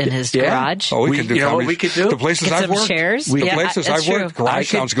in his garage. Oh, we could do comedy. What we could do? The places Get I've some worked. chairs. The places I've worked. Garage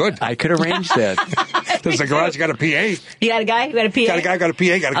sounds good. I could arrange that. Does the garage got a PA? You got a guy? You got a PA? Got a guy, got a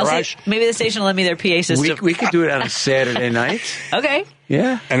PA, got a garage. Maybe the station will lend me their PA system. We could do it on a Saturday night. Okay.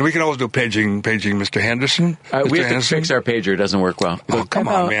 Yeah. And we can always do paging Mr. Henderson. We have to fix our pager. It doesn't work well. Oh, come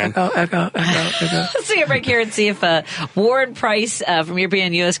on, man. Echo. Let's take a break here and see if Warren Preis from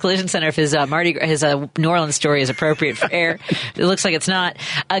European U.S. Collision Center, if his New Orleans story is appropriate for air. It looks like it's not.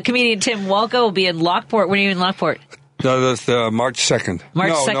 Comedian Tim Walkoe will be in Lockport. When are you in Lockport? No, that's March 2nd.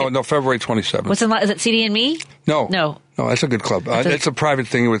 March 2nd. No, February 27th. What's in? Is it CD and Me? No, that's a good club. It's a private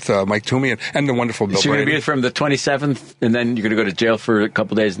thing with Mike Toomey and the wonderful Bill So you're going Brady. to be from the 27th, and then you're going to go to jail for a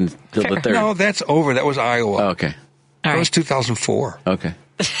couple days until the 3rd? No, that's over. That was Iowa. Oh, okay. That was 2004. Okay.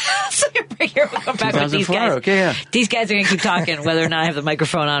 So here we'll come back with these 2004, guys. okay, yeah. These guys are going to keep talking whether or not I have the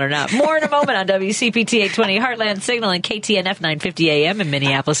microphone on or not. More in a moment on WCPT 820 Heartland Signal and KTNF 950 AM in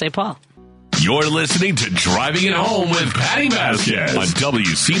Minneapolis, St. Paul. You're listening to Driving It Home with Patti Vasquez on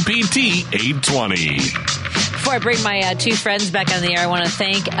WCPT 820. Before I bring my two friends back on the air, I want to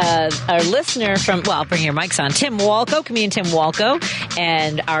thank our listener from, I'll bring your mics on, Tim Walkoe, comedian Tim Walkoe,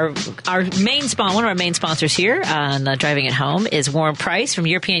 and one of our main sponsors here on Driving It Home is Warren Preis from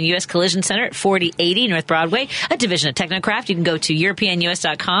European U.S. Collision Center at 4080 North Broadway, a division of Technocraft. You can go to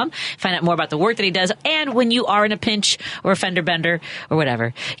europeanus.com, find out more about the work that he does, and when you are in a pinch or a fender bender or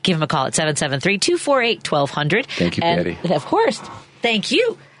whatever, give him a call at 773-248-1200. Thank you, Patty. Of course. Thank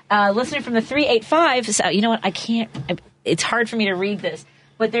you. Listener from the 385, so, you know what, it's hard for me to read this,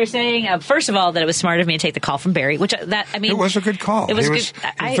 but they're saying, first of all, that it was smart of me to take the call from Barry, which, it was a good call. It was he was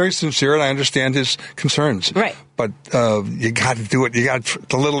very sincere, and I understand his concerns. Right. But you got to do it. You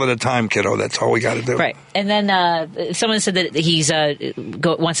got a little at a time, kiddo. That's all we got to do. Right. And then someone said that he's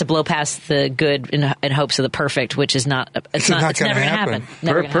wants to blow past the good in hopes of the perfect, which is not. It's never going to happen.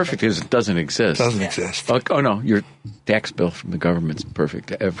 Perfect doesn't exist. Doesn't exist. Oh no, your tax bill from the government's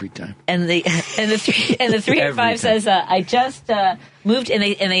perfect every time. And the 385 says I just moved, and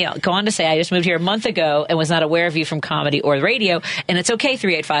they go on to say I just moved here a month ago and was not aware of you from comedy or the radio, and it's okay.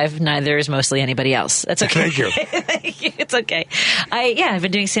 385. Neither is mostly anybody else. That's okay. Thank you. It's okay. I've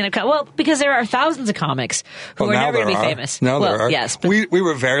been doing stand-up. Well, because there are thousands of comics who are never going to be famous. Now there are. Yes, but we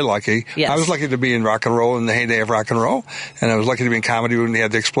were very lucky. Yes. I was lucky to be in rock and roll in the heyday of rock and roll, and I was lucky to be in comedy when they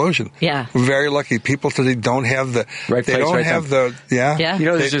had the explosion. Yeah. Very lucky. People today don't have the right they place, don't right have time. the yeah. You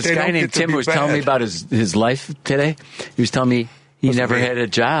know, there's this guy named Tim who was telling me about his life today. He was telling me he never had a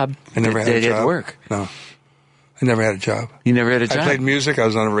job. I never had a job. Work. No. I never had a job. You never had a job? I played music. I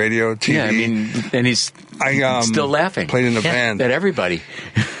was on the radio, TV. Yeah, I mean, and he's still laughing. Played in a band. At everybody.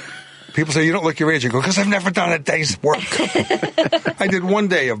 People say, you don't look your age. I go, because I've never done a day's work. I did 1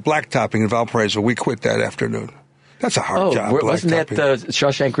 day of blacktopping in Valparaiso. We quit that afternoon. That's a hard job. Wasn't that the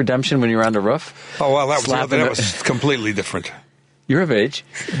Shawshank Redemption when you were on the roof? Oh, well, that was completely different. You're of age.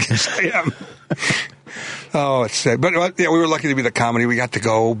 Yes, I am. Oh, it's sad. But yeah, we were lucky to be the comedy. We got to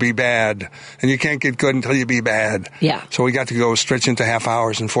go be bad. And you can't get good until you be bad. Yeah. So we got to go stretch into half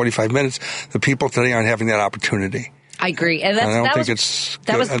hours and 45 minutes. The people today aren't having that opportunity. I agree. And I don't think it's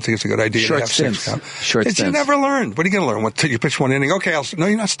a good idea short to have stints. You never learn. What are you going to learn? You pitch one inning. Okay, no,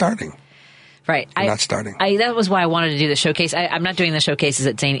 you're not starting. Right. You're not starting. That was why I wanted to do the showcase. I'm not doing the showcases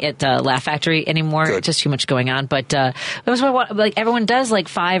at Laugh Factory anymore. Good. Just too much going on. But that was why everyone does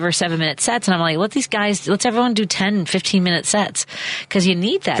 5 or 7 minute sets. And I'm like, let's everyone do 10, 15 minute sets. Because you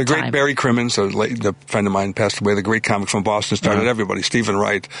need that time. The great time. Barry Crimmins, a friend of mine passed away, the great comic from Boston, started everybody. Stephen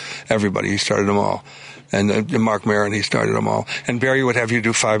Wright, everybody. He started them all. And Mark Maron, he started them all. And Barry would have you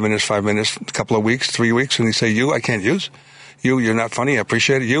do 5 minutes, a couple of weeks, 3 weeks. And he'd say, I can't use. You're not funny. I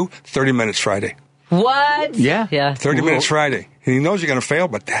appreciate it. 30 minutes Friday. What? Yeah. 30 minutes Friday. And he knows you're going to fail,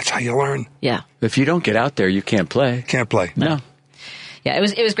 but that's how you learn. Yeah. If you don't get out there, you can't play. Can't play. No. Yeah,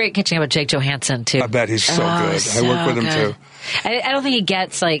 it was great catching up with Jake Johansen, too. I bet he's so good. So I work with him, too. I don't think he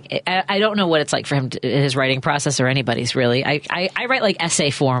gets, I don't know what it's like for him, his writing process, or anybody's, really. I write,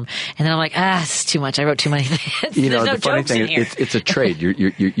 essay form, and then I'm like, this is too much. I wrote too many things. There's no the funny jokes thing in here. It's a trade.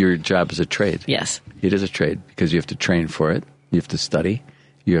 Your job is a trade. Yes. It is a trade, because you have to train for it. You have to study.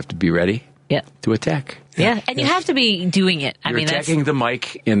 You have to be ready to attack. Yeah, and you have to be doing it. You're attacking the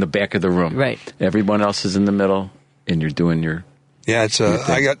mic in the back of the room. Right. Everyone else is in the middle, and you're doing your... Yeah,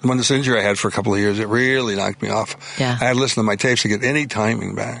 I got this injury I had for a couple of years. It really knocked me off. Yeah. I had to listen to my tapes to get any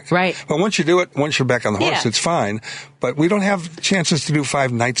timing back. Right. But once you do it, once you're back on the horse, it's fine. But we don't have chances to do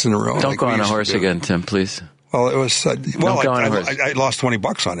 5 nights in a row. Don't go on a horse again, Tim, please. Well, it was. I lost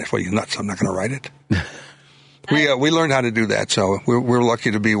 $20 on it. What, are you nuts? I'm not going to write it. We learned how to do that, so we're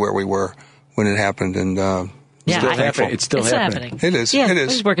lucky to be where we were when it happened, and it's still happening. It is. Yeah, it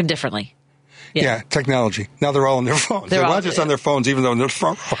is. It's working differently. Yeah, technology. Now they're all on their phones. They're not just on their phones, even though they're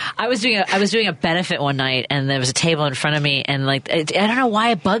phone. I was doing a benefit one night, and there was a table in front of me, and I don't know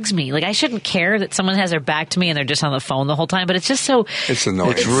why it bugs me. I shouldn't care that someone has their back to me and they're just on the phone the whole time, but it's just so. It's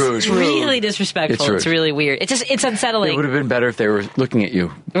annoying. It's rude. It's really disrespectful. It's really weird. It's unsettling. It would have been better if they were looking at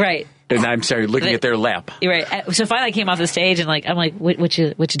you. Right. And I'm sorry, looking at their lap. You're right. So finally I came off the stage and I'm like, what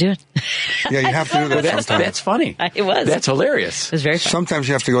you doing? Yeah, you have to do that sometimes. That's funny. It was. That's hilarious. It was very funny. Sometimes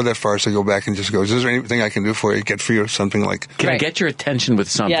you have to go that far, so go back and just go, is there anything I can do for you? Get for you something like... Can I get your attention with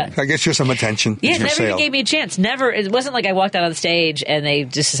something? Yeah. I get you some attention. Yeah, never even gave me a chance. Never. It wasn't like I walked out on the stage and they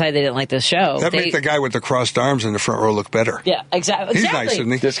just decided they didn't like the show. That made the guy with the crossed arms in the front row look better. Yeah, exactly. He's nice, isn't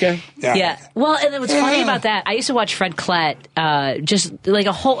he? This guy? Yeah. Well, and what's funny about that, I used to watch Fred Klett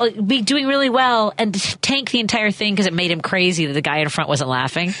be doing really well and tank the entire thing because it made him crazy that the guy in front wasn't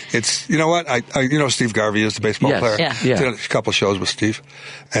laughing. It's, you know what? Steve Garvey is the baseball player. Yeah. Did a couple of shows with Steve,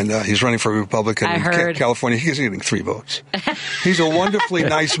 and he's running for Republican in California. He's getting 3 votes. He's a wonderfully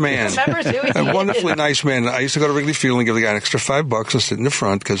nice man. A wonderfully nice man. I used to go to Wrigley Field and give the guy an extra $5 to sit in the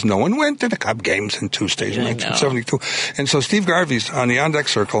front because no one went to the Cub games in Tuesdays in 1972. And so Steve Garvey's on the on-deck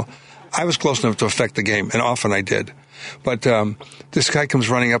circle. I was close enough to affect the game, and often I did. But this guy comes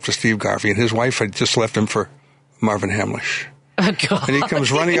running up to Steve Garvey, and his wife had just left him for Marvin Hamlish. Oh, God. And he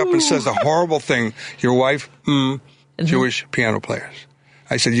comes running up and says the horrible thing, your wife, Jewish piano players.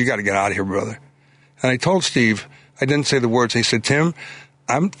 I said, you got to get out of here, brother. And I told Steve, I didn't say the words. He said, Tim,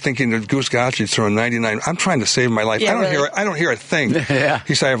 I'm thinking that Goose Gottschalk's throwing 99. I'm trying to save my life. Yeah, I don't hear a thing. Yeah.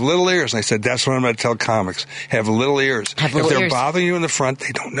 He said, I have little ears. And I said, that's what I'm going to tell comics. Have little ears. If they're bothering you in the front,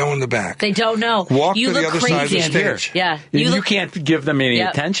 they don't know in the back. They don't know. Walk you to the other side of the stage. Yeah. You can't give them any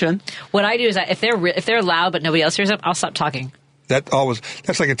attention. What I do is if they're loud but nobody else hears them, I'll stop talking.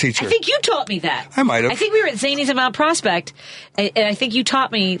 That's like a teacher. I think you taught me that. I might have. I think we were at Zany's in Mount Prospect, and I think you taught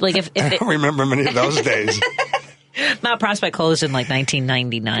me if I don't remember many of those days. Mount Prospect closed in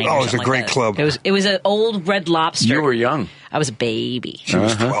 1999. Oh, it was a great club. It was an old Red Lobster. You were young. I was a baby. She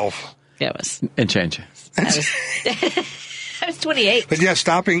was 12. Yeah, it was. And change. I was 28. But yeah,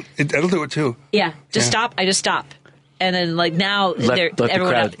 stopping, it'll do it too. Yeah, stop. I just stop. And then now, let everyone the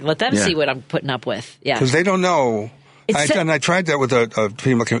crowd, let them see what I'm putting up with. Yeah. Because they don't know. I tried that with a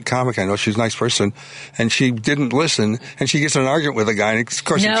female comic I know. She's a nice person, and she didn't listen, and she gets in an argument with a guy, and of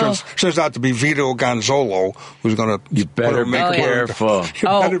course it turns out to be Vito Gonzalo, who's going to... You better be careful. You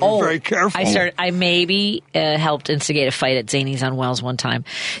better be very careful. I maybe helped instigate a fight at Zany's on Wells one time.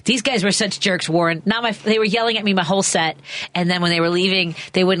 These guys were such jerks, Warren. They were yelling at me my whole set, and then when they were leaving,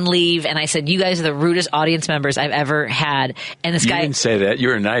 they wouldn't leave, and I said, you guys are the rudest audience members I've ever had. And this guy... You didn't say that. You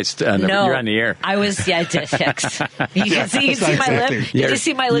were nice. You're on the air. I was, I did. Yes. You can see my lip. Did you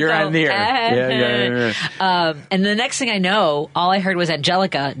see my lip? You're on the air. And the next thing I know, all I heard was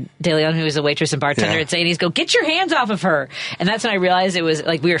Angelica De Leon, who was a waitress and bartender at Zany's, go, get your hands off of her. And that's when I realized it was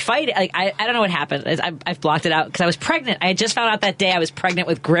like we were fighting. Like I don't know what happened. I've blocked it out because I was pregnant. I had just found out that day I was pregnant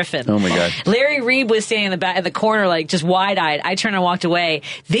with Griffin. Oh my God. Larry Reeb was standing in the back, in the corner, like just wide-eyed. I turned and walked away.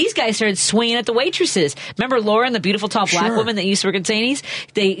 These guys started swinging at the waitresses. Remember Lauren, the beautiful tall black woman that used to work at Zany's?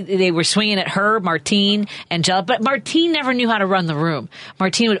 They were swinging at her, Martine, Angelica. But Martine never knew how to run the room.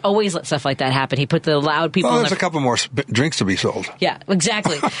 Martine would always let stuff like that happen. He put the loud people. Well, there's a couple more drinks to be sold. Yeah,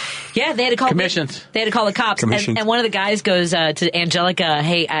 exactly. Yeah, they had to call commissions. They had to call the cops. And one of the guys goes to Angelica,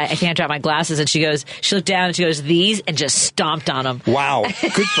 "Hey, I can't drop my glasses." And she looked down and she goes, "These," and just stomped on them. Wow,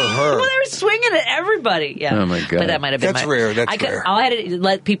 good for her. Well, they were swinging at everybody. Yeah. Oh my God. But that might have been rare. That's rare. I had to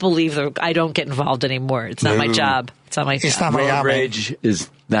let people leave. I don't get involved anymore. It's not my job. It's not my job. It's not my job. Rage is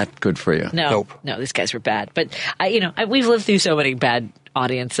not good for you. No, these guys were bad. But we've lived through so many bad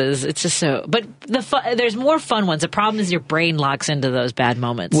audiences. It's just so. But there's more fun ones. The problem is your brain locks into those bad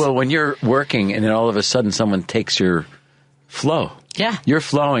moments. Well, when you're working and then all of a sudden someone takes your flow. Yeah, you're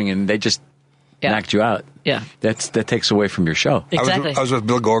flowing and they just knocked you out. Yeah, that takes away from your show. Exactly. I was with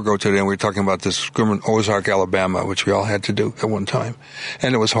Bill Gorgo today, and we were talking about this scream in Ozark, Alabama, which we all had to do at one time,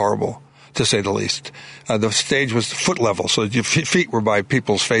 and it was horrible, to say the least. The stage was foot level, so your feet were by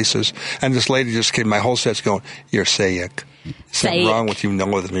people's faces, and this lady just came. My whole set's going, "You're sick. Something wrong with you. No,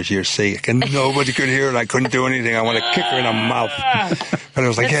 you're sick." And nobody could hear it. I couldn't do anything. I want to kick her in the mouth. But I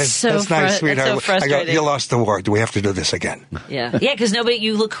was like, that's nice, sweetheart. So I go, you lost the war. Do we have to do this again? Yeah, because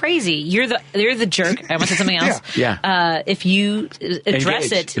you look crazy. You're the jerk. I want to say something else. Yeah. If you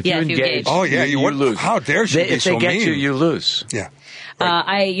address engage. it, if you engage. Oh yeah, you lose. How dare she be so mean? If they get you lose. Yeah.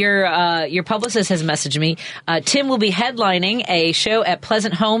 Your publicist has messaged me. Tim will be headlining a show at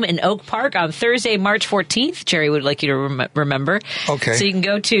Pleasant Home in Oak Park on Thursday, March 14th. Jerry would like you to remember. Okay. So you can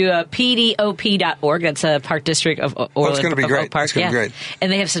go to pdop.org. That's a Park District of Orland. Oh, it's going to be great. Oak Park. It's going to be great.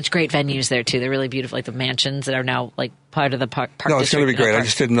 And they have such great venues there too. They're really beautiful, like the mansions that are now like part of the park. No, it's going to be great. I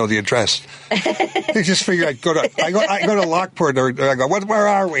just didn't know the address. I just figured I go to Lockport, or I go, where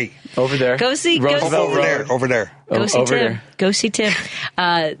are we? Over there. Go see. Over there. Go see over Tim. there. Go see Tim.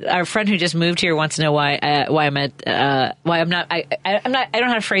 Our friend who just moved here wants to know why I'm not. I don't know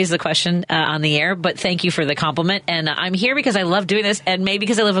how to phrase the question on the air, but thank you for the compliment. And I'm here because I love doing this, and maybe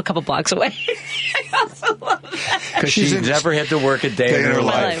because I live a couple blocks away. I also love that. Because she's never had to work a day in her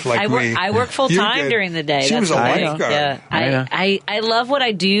life. Like me. I work full time during the day. She was a lifeguard. Yeah. I love what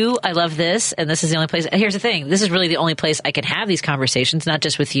I do. I love this, and this is the only place. Here's the thing: this is really the only place I can have these conversations, not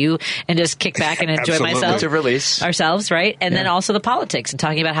just with you and just kick back and enjoy myself. To release ourselves, right? And then also the politics and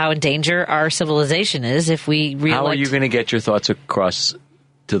talking about how in danger our civilization is if we reelect. How are you going to get your thoughts across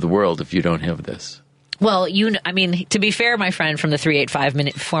to the world if you don't have this? Well, to be fair, my friend from the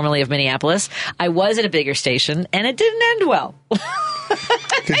 385, formerly of Minneapolis, I was at a bigger station, and it didn't end well.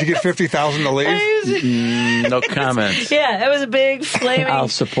 Did you get 50,000 to leave? No comment. Yeah, it was a big flaming. I'll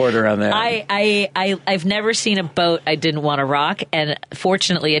support her on that. I've never seen a boat I didn't want to rock, and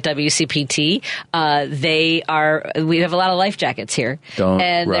fortunately at WCPT, we have a lot of life jackets here,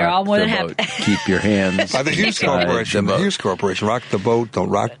 and they're all more than happy. Keep your hands. By the Hughes Corporation. The Hughes Corporation. Rock the boat. Don't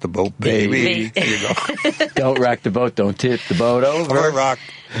rock the boat, baby. There you go. Don't rock the boat. Don't tip the boat over. Or rock.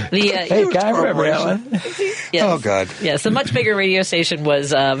 Hey, guy, remember that one? Yes. Oh, God. Yes, a much bigger radio station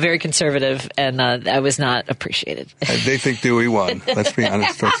was very conservative, and I was not appreciated. They think Dewey won. Let's be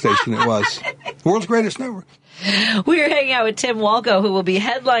honest, what station it was. World's greatest network. We are hanging out with Tim Walkoe, who will be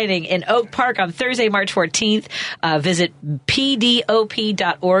headlining in Oak Park on Thursday, March 14th. Visit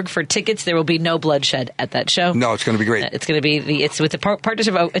pdop.org for tickets. There will be no bloodshed at that show. No, it's going to be great. It's going to be it's with the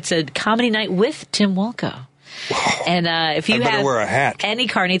partnership. It's a comedy night with Tim Walkoe. And if you better have wear a hat. Any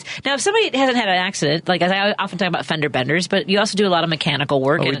car needs. Now, if somebody hasn't had an accident, like I often talk about fender benders, but you also do a lot of mechanical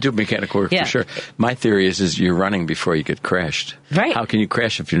work. Oh, we do mechanical work for sure. My theory is you're running before you get crashed. Right. How can you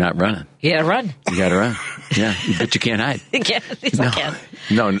crash if you're not running? You got to run. You got to run. Yeah, but you can't hide. You can't.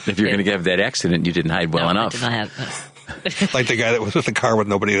 No, if you're going to have that accident, you didn't hide well enough. I did not have. Like the guy that was with the car with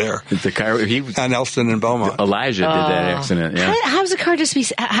nobody there. The car, he was on Elston and Beaumont. Elijah did that accident. Yeah. How's the car just be?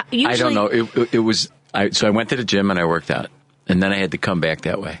 Usually, I don't know. It was So I went to the gym and I worked out, and then I had to come back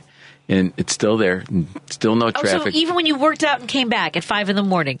that way. And it's still there, still no traffic. So even when you worked out and came back at 5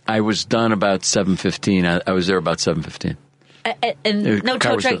 a.m, I was done about 7:15. I was there about 7:15. And no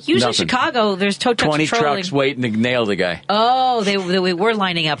tow truck. Usually nothing. Chicago, there's tow trucks 20 patrolling. trucks waiting to nail the guy. Oh, they were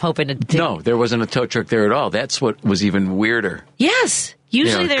lining up hoping to. No, there wasn't a tow truck there at all. That's what was even weirder. Yes.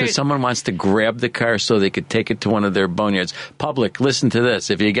 Usually because someone wants to grab the car so they could take it to one of their boneyards. Public, listen to this.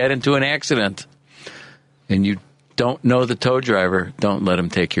 If you get into an accident and you don't know the tow driver, don't let him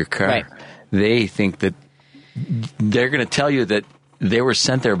take your car. Right. They think that they're going to tell you that they were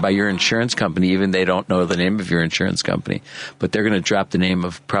sent there by your insurance company, even they don't know the name of your insurance company. But they're going to drop the name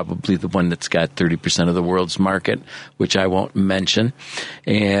of probably the one that's got 30% of the world's market, which I won't mention.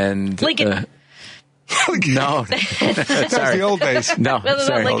 And Lincoln. No. That's the old days. No,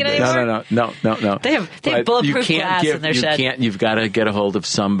 sorry. No. They have bulletproof glass in their shed. You've got to get a hold of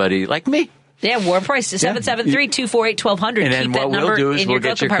somebody like me. Yeah, Warren Price, 773-248-1200. And then what we'll do is we'll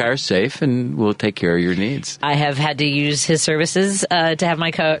get your car safe and we'll take care of your needs. I have had to use his services to have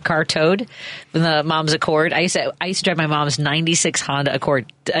my car towed. The mom's Accord. I used to drive my mom's 96 Honda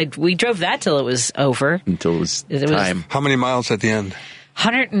Accord. We drove that till it was over. Until it was time. How many miles at the end?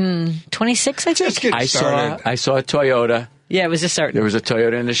 126, I think. Just get started. I saw a Toyota. Yeah, it was just starting. There was a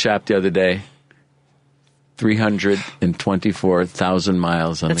Toyota in the shop the other day. 324,000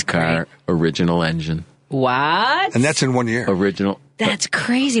 miles on the car. Great. Original engine. What? And that's in 1 year. Original. That's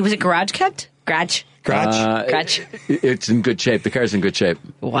crazy. Was it garage kept? Garage. It's in good shape. The car's in good shape.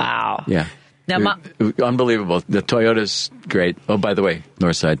 Wow. Yeah. Now, unbelievable. The Toyota's great. Oh, by the way,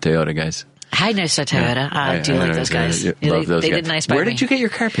 Northside Toyota, guys. Hi, Northside Toyota. Yeah. I do like those guys. Love those they guys. did nice by Where did you get your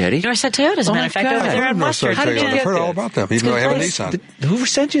car, Patty? Northside Toyota, as a matter of fact, over there on Mustard. How did you get I've heard all about them, even though I have a Nissan. Who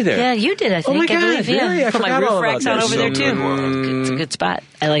sent you there? Yeah, you did, I think. Oh, my God. I believe, Really? I put my forgot roof all racks about on that. over there, too. Good. It's a good spot.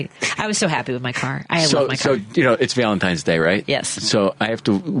 I was so happy with my car. I love my car. So, it's Valentine's Day, right? Yes. So I have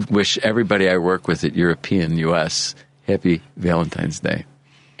to wish everybody I work with at European U.S. Happy Valentine's Day.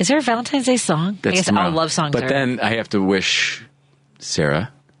 Is there a Valentine's Day song? That's I guess tomorrow. all love songs But are. then I have to wish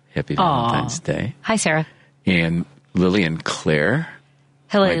Sarah Happy Valentine's Day. Hi, Sarah. And Lily and Claire,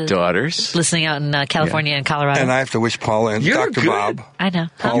 Hello. my daughters. Listening out in California and Colorado. And I have to wish Paula and Dr. Bob. I know.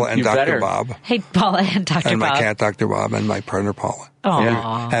 Paula and Dr. Bob. Hey, Paula and Dr. Bob. And my cat, Dr. Bob, and my partner, Paula. Aww.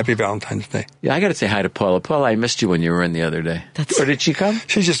 Yeah. Happy Valentine's Day. Yeah, I got to say hi to Paula. Paula, I missed you when you were in the other day. Or did she come?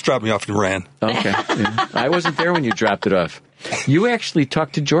 She just dropped me off and ran. Okay. Yeah. I wasn't there when you dropped it off. You actually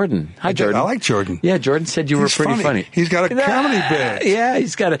talked to Jordan. Hi, Jordan. I like Jordan. Yeah, Jordan said you were pretty funny. He's got a comedy bit. Yeah,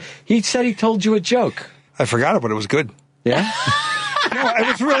 he said he told you a joke. I forgot it, but it was good. Yeah? No, it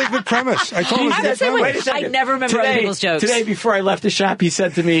was a really good premise. I told him it was a good Wait a premise. second. I never remember other people's jokes. Today, before I left the shop, he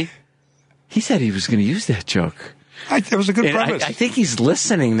said to me, he was going to use that joke. It was a good premise. I think he's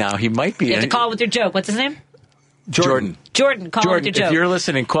listening now. He might be. You have to call with your joke. What's his name? Jordan. Jordan, call with your joke. If you're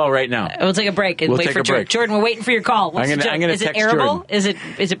listening, call right now. We'll take a break and We'll wait take for a Jordan. break. Jordan, we're waiting for your call. What's the joke? I'm gonna Is it text airable? Jordan.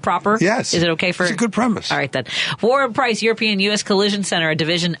 Is it proper? Yes. Is it okay for? It's a good premise. All right then. Warren Price, European U.S. Collision Center, a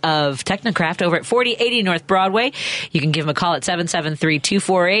division of Technocraft over at 4080 North Broadway. You can give him a call at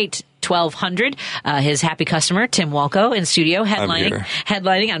 773-248-1200. His happy customer, Tim Walkoe, in studio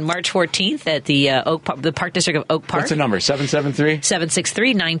headlining on March 14th at the the Park District of Oak Park. What's the number? 773?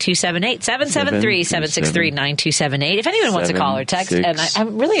 763-9278. 773-763-9278. If anyone wants to call or text, and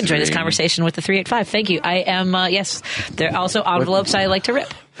I'm really enjoying this conversation with the 385. Thank you. I am, yes. They're also envelopes I like to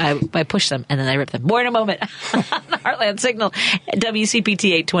rip. I push them and then I rip them. More in a moment on the Heartland Signal,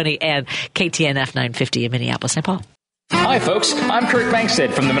 WCPT 820 and KTNF 950 in Minneapolis, St. Paul. Hi, folks. I'm Kurt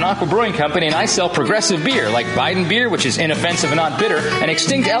Bankstead from the Monaco Brewing Company, and I sell progressive beer like Biden beer, which is inoffensive and not bitter, and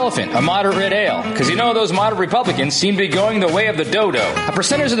Extinct Elephant, a moderate red ale. Because those moderate Republicans seem to be going the way of the dodo. A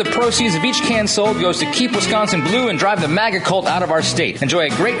percentage of the proceeds of each can sold goes to keep Wisconsin blue and drive the MAGA cult out of our state. Enjoy a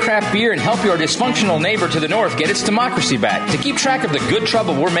great craft beer and help your dysfunctional neighbor to the north get its democracy back. To keep track of the good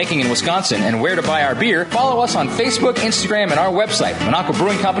trouble we're making in Wisconsin and where to buy our beer, follow us on Facebook, Instagram, and our website,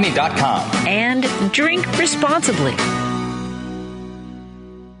 MonacoBrewingCompany.com. And drink responsibly.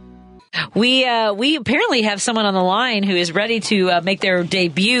 We apparently have someone on the line who is ready to make their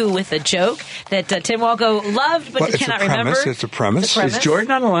debut with a joke that Tim Walkoe loved, but he cannot remember. It's a premise. Is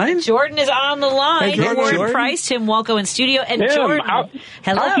Jordan on the line? Jordan is on the line. Hey, Warren Price, Tim Walkoe in studio, and Tim, Jordan.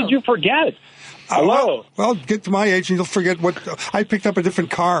 Hello. How could you forget? Hello. Well, get to my age and you'll forget what I picked up a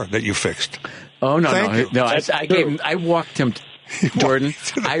different car that you fixed. Oh no, Thank you. no! I walked him. Jordan,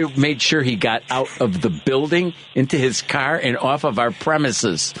 I made sure he got out of the building into his car and off of our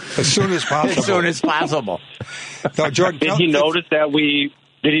premises as soon as possible. As soon as possible. No, Jordan, did he notice that we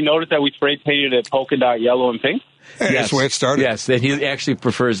spray painted it polka dot yellow and pink? Hey, that's the way it started. Yes, that he actually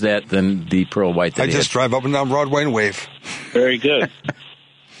prefers that than the pearl white. That I just drive up and down Broadway and wave. Very good.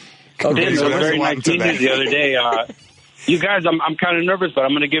 Okay, It was so very what nice happened to meeting you the other day. You guys, I'm kind of nervous, but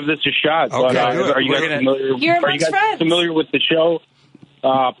I'm going to give this a shot. Okay, but, are you guys familiar? You're are you amongst guys friends. familiar with the show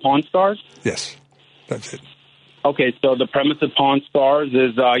Pawn Stars? Yes, that's it. Okay, so the premise of Pawn Stars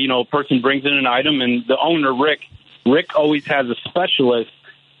is, a person brings in an item, and the owner, Rick always has a specialist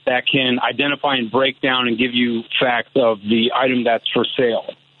that can identify and break down and give you facts of the item that's for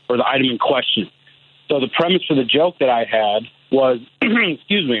sale or the item in question. So the premise for the joke that I had was,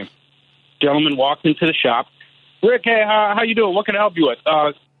 excuse me, gentleman walked into the shop. Rick, hey, how you doing? What can I help you with?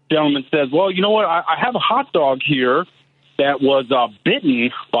 Gentleman says, well, you know what? I have a hot dog here that was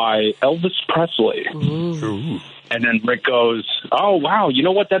bitten by Elvis Presley. Ooh. And then Rick goes, oh, wow, you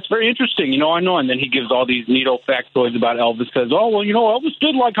know what? That's very interesting. I know. And then he gives all these neato factoids about Elvis. Says, oh, well, Elvis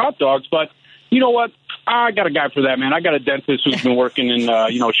did like hot dogs, but you know what? I got a guy for that, man. I got a dentist who's been working in,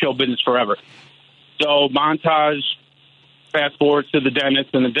 show business forever. So montage, fast forward to the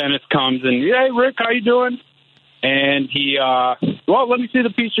dentist, and the dentist comes and, hey, Rick, how you doing? And he, well, let me see the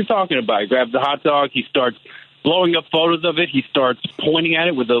piece you're talking about. He grabs the hot dog. He starts blowing up photos of it. He starts pointing at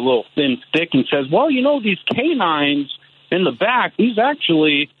it with a little thin stick and says, well, these canines in the back, these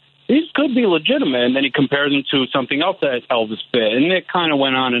could be legitimate. And then he compares them to something else that Elvis bit. And it kind of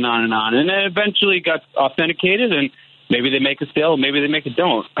went on and on and on. And then eventually got authenticated, and maybe they make a sale, maybe they make a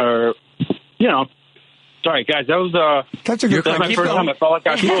don't. Or, sorry, guys, that's a good that's my first time I felt like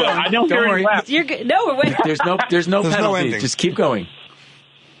I could do it. I don't worry. You're good. No, we're waiting. There's no penalty. ending. Just keep going.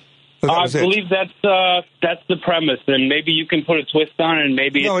 I believe that's the premise, and maybe you can put a twist on it, and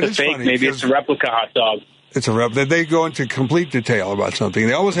maybe it's a fake, maybe it's a replica hot dog. It's a rep. They go into complete detail about something.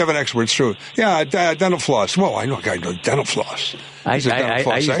 They always have an expert. It's true. Yeah, dental floss. Whoa, I know a guy who does dental floss. I use dental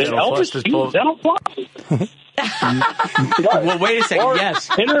floss. Dental floss? Well, wait a second. Yes.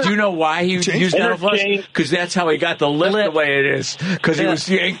 Do you know why he used dental floss? Because that's how he got the lip the way it is. Because he was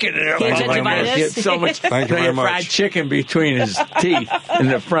yanking it up. He had so much fried chicken between his teeth in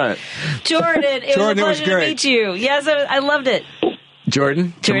the front. Jordan, it was a pleasure to meet you. Yes, I loved it.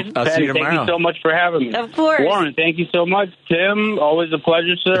 Jordan, I'll see you tomorrow. Thank you so much for having me. Of course. Warren, thank you so much. Tim, always a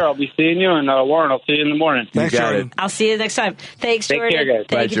pleasure, sir. I'll be seeing you. And Warren, I'll see you in the morning. Thanks, Jordan. I'll see you next time. Thanks, Jordan. Take care,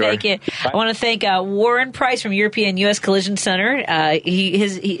 guys. Thank you. I want to thank Warren Preis from European U.S. Collision Center.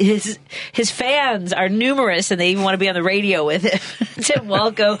 His fans are numerous, and they even want to be on the radio with him. Tim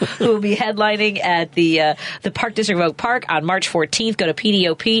Walkoe, who will be headlining at the Park District of Oak Park on March 14th. Go to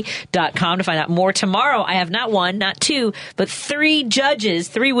pdop.com to find out more. Tomorrow, I have not one, not two, but three judges,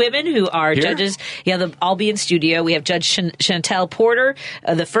 three women who are judges. Yeah, they'll all be in studio. We have Judge Chantel Porter,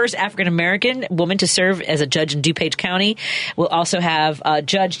 the first African-American woman to serve as a judge in DuPage County. We'll also have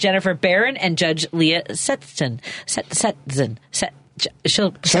Judge Jennifer Barron and Judge Leah Setzen.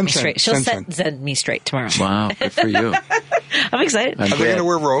 She'll set me straight. She'll set me straight tomorrow. Wow, good for you. I'm excited. Are they going to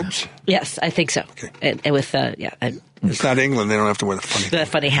wear robes? Yes, I think so. Okay. And with it's not England. They don't have to wear the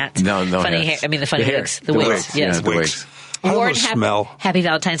funny hats. No funny hair. I mean the funny wigs. The wigs. Yes, the wigs. Warren, smell. Happy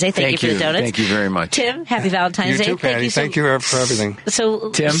Valentine's Day. Thank you for the donuts. Thank you very much. Tim, happy Valentine's Day. You too, Patty. Thank you for everything.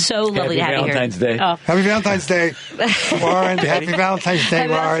 Tim, so lovely to have you here. Valentine's Day. Oh. Happy Valentine's Day, Warren. Happy Valentine's Day,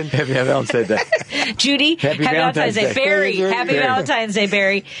 Warren. Happy Valentine's Day. Judy, happy Valentine's Day. Barry, happy Valentine's Day,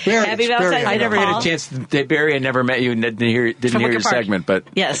 Barry. Happy Valentine's Day. I never had a chance to date Barry. I never met you and didn't hear your segment, but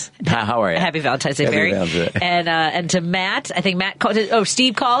yes. How are you? Happy Valentine's Day, Barry. And to Matt, I think Matt called.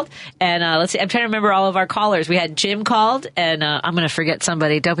 Steve called, and let's see. I'm trying to remember all of our callers. We had Jim called, and I'm going to forget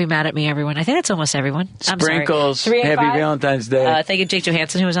somebody. Don't be mad at me, everyone. I think that's almost everyone. I'm Sprinkles. Sorry. Happy Valentine's Day. Thank you, Jake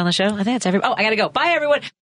Johansen, who was on the show. I think that's everyone. Oh, I got to go. Bye, everyone.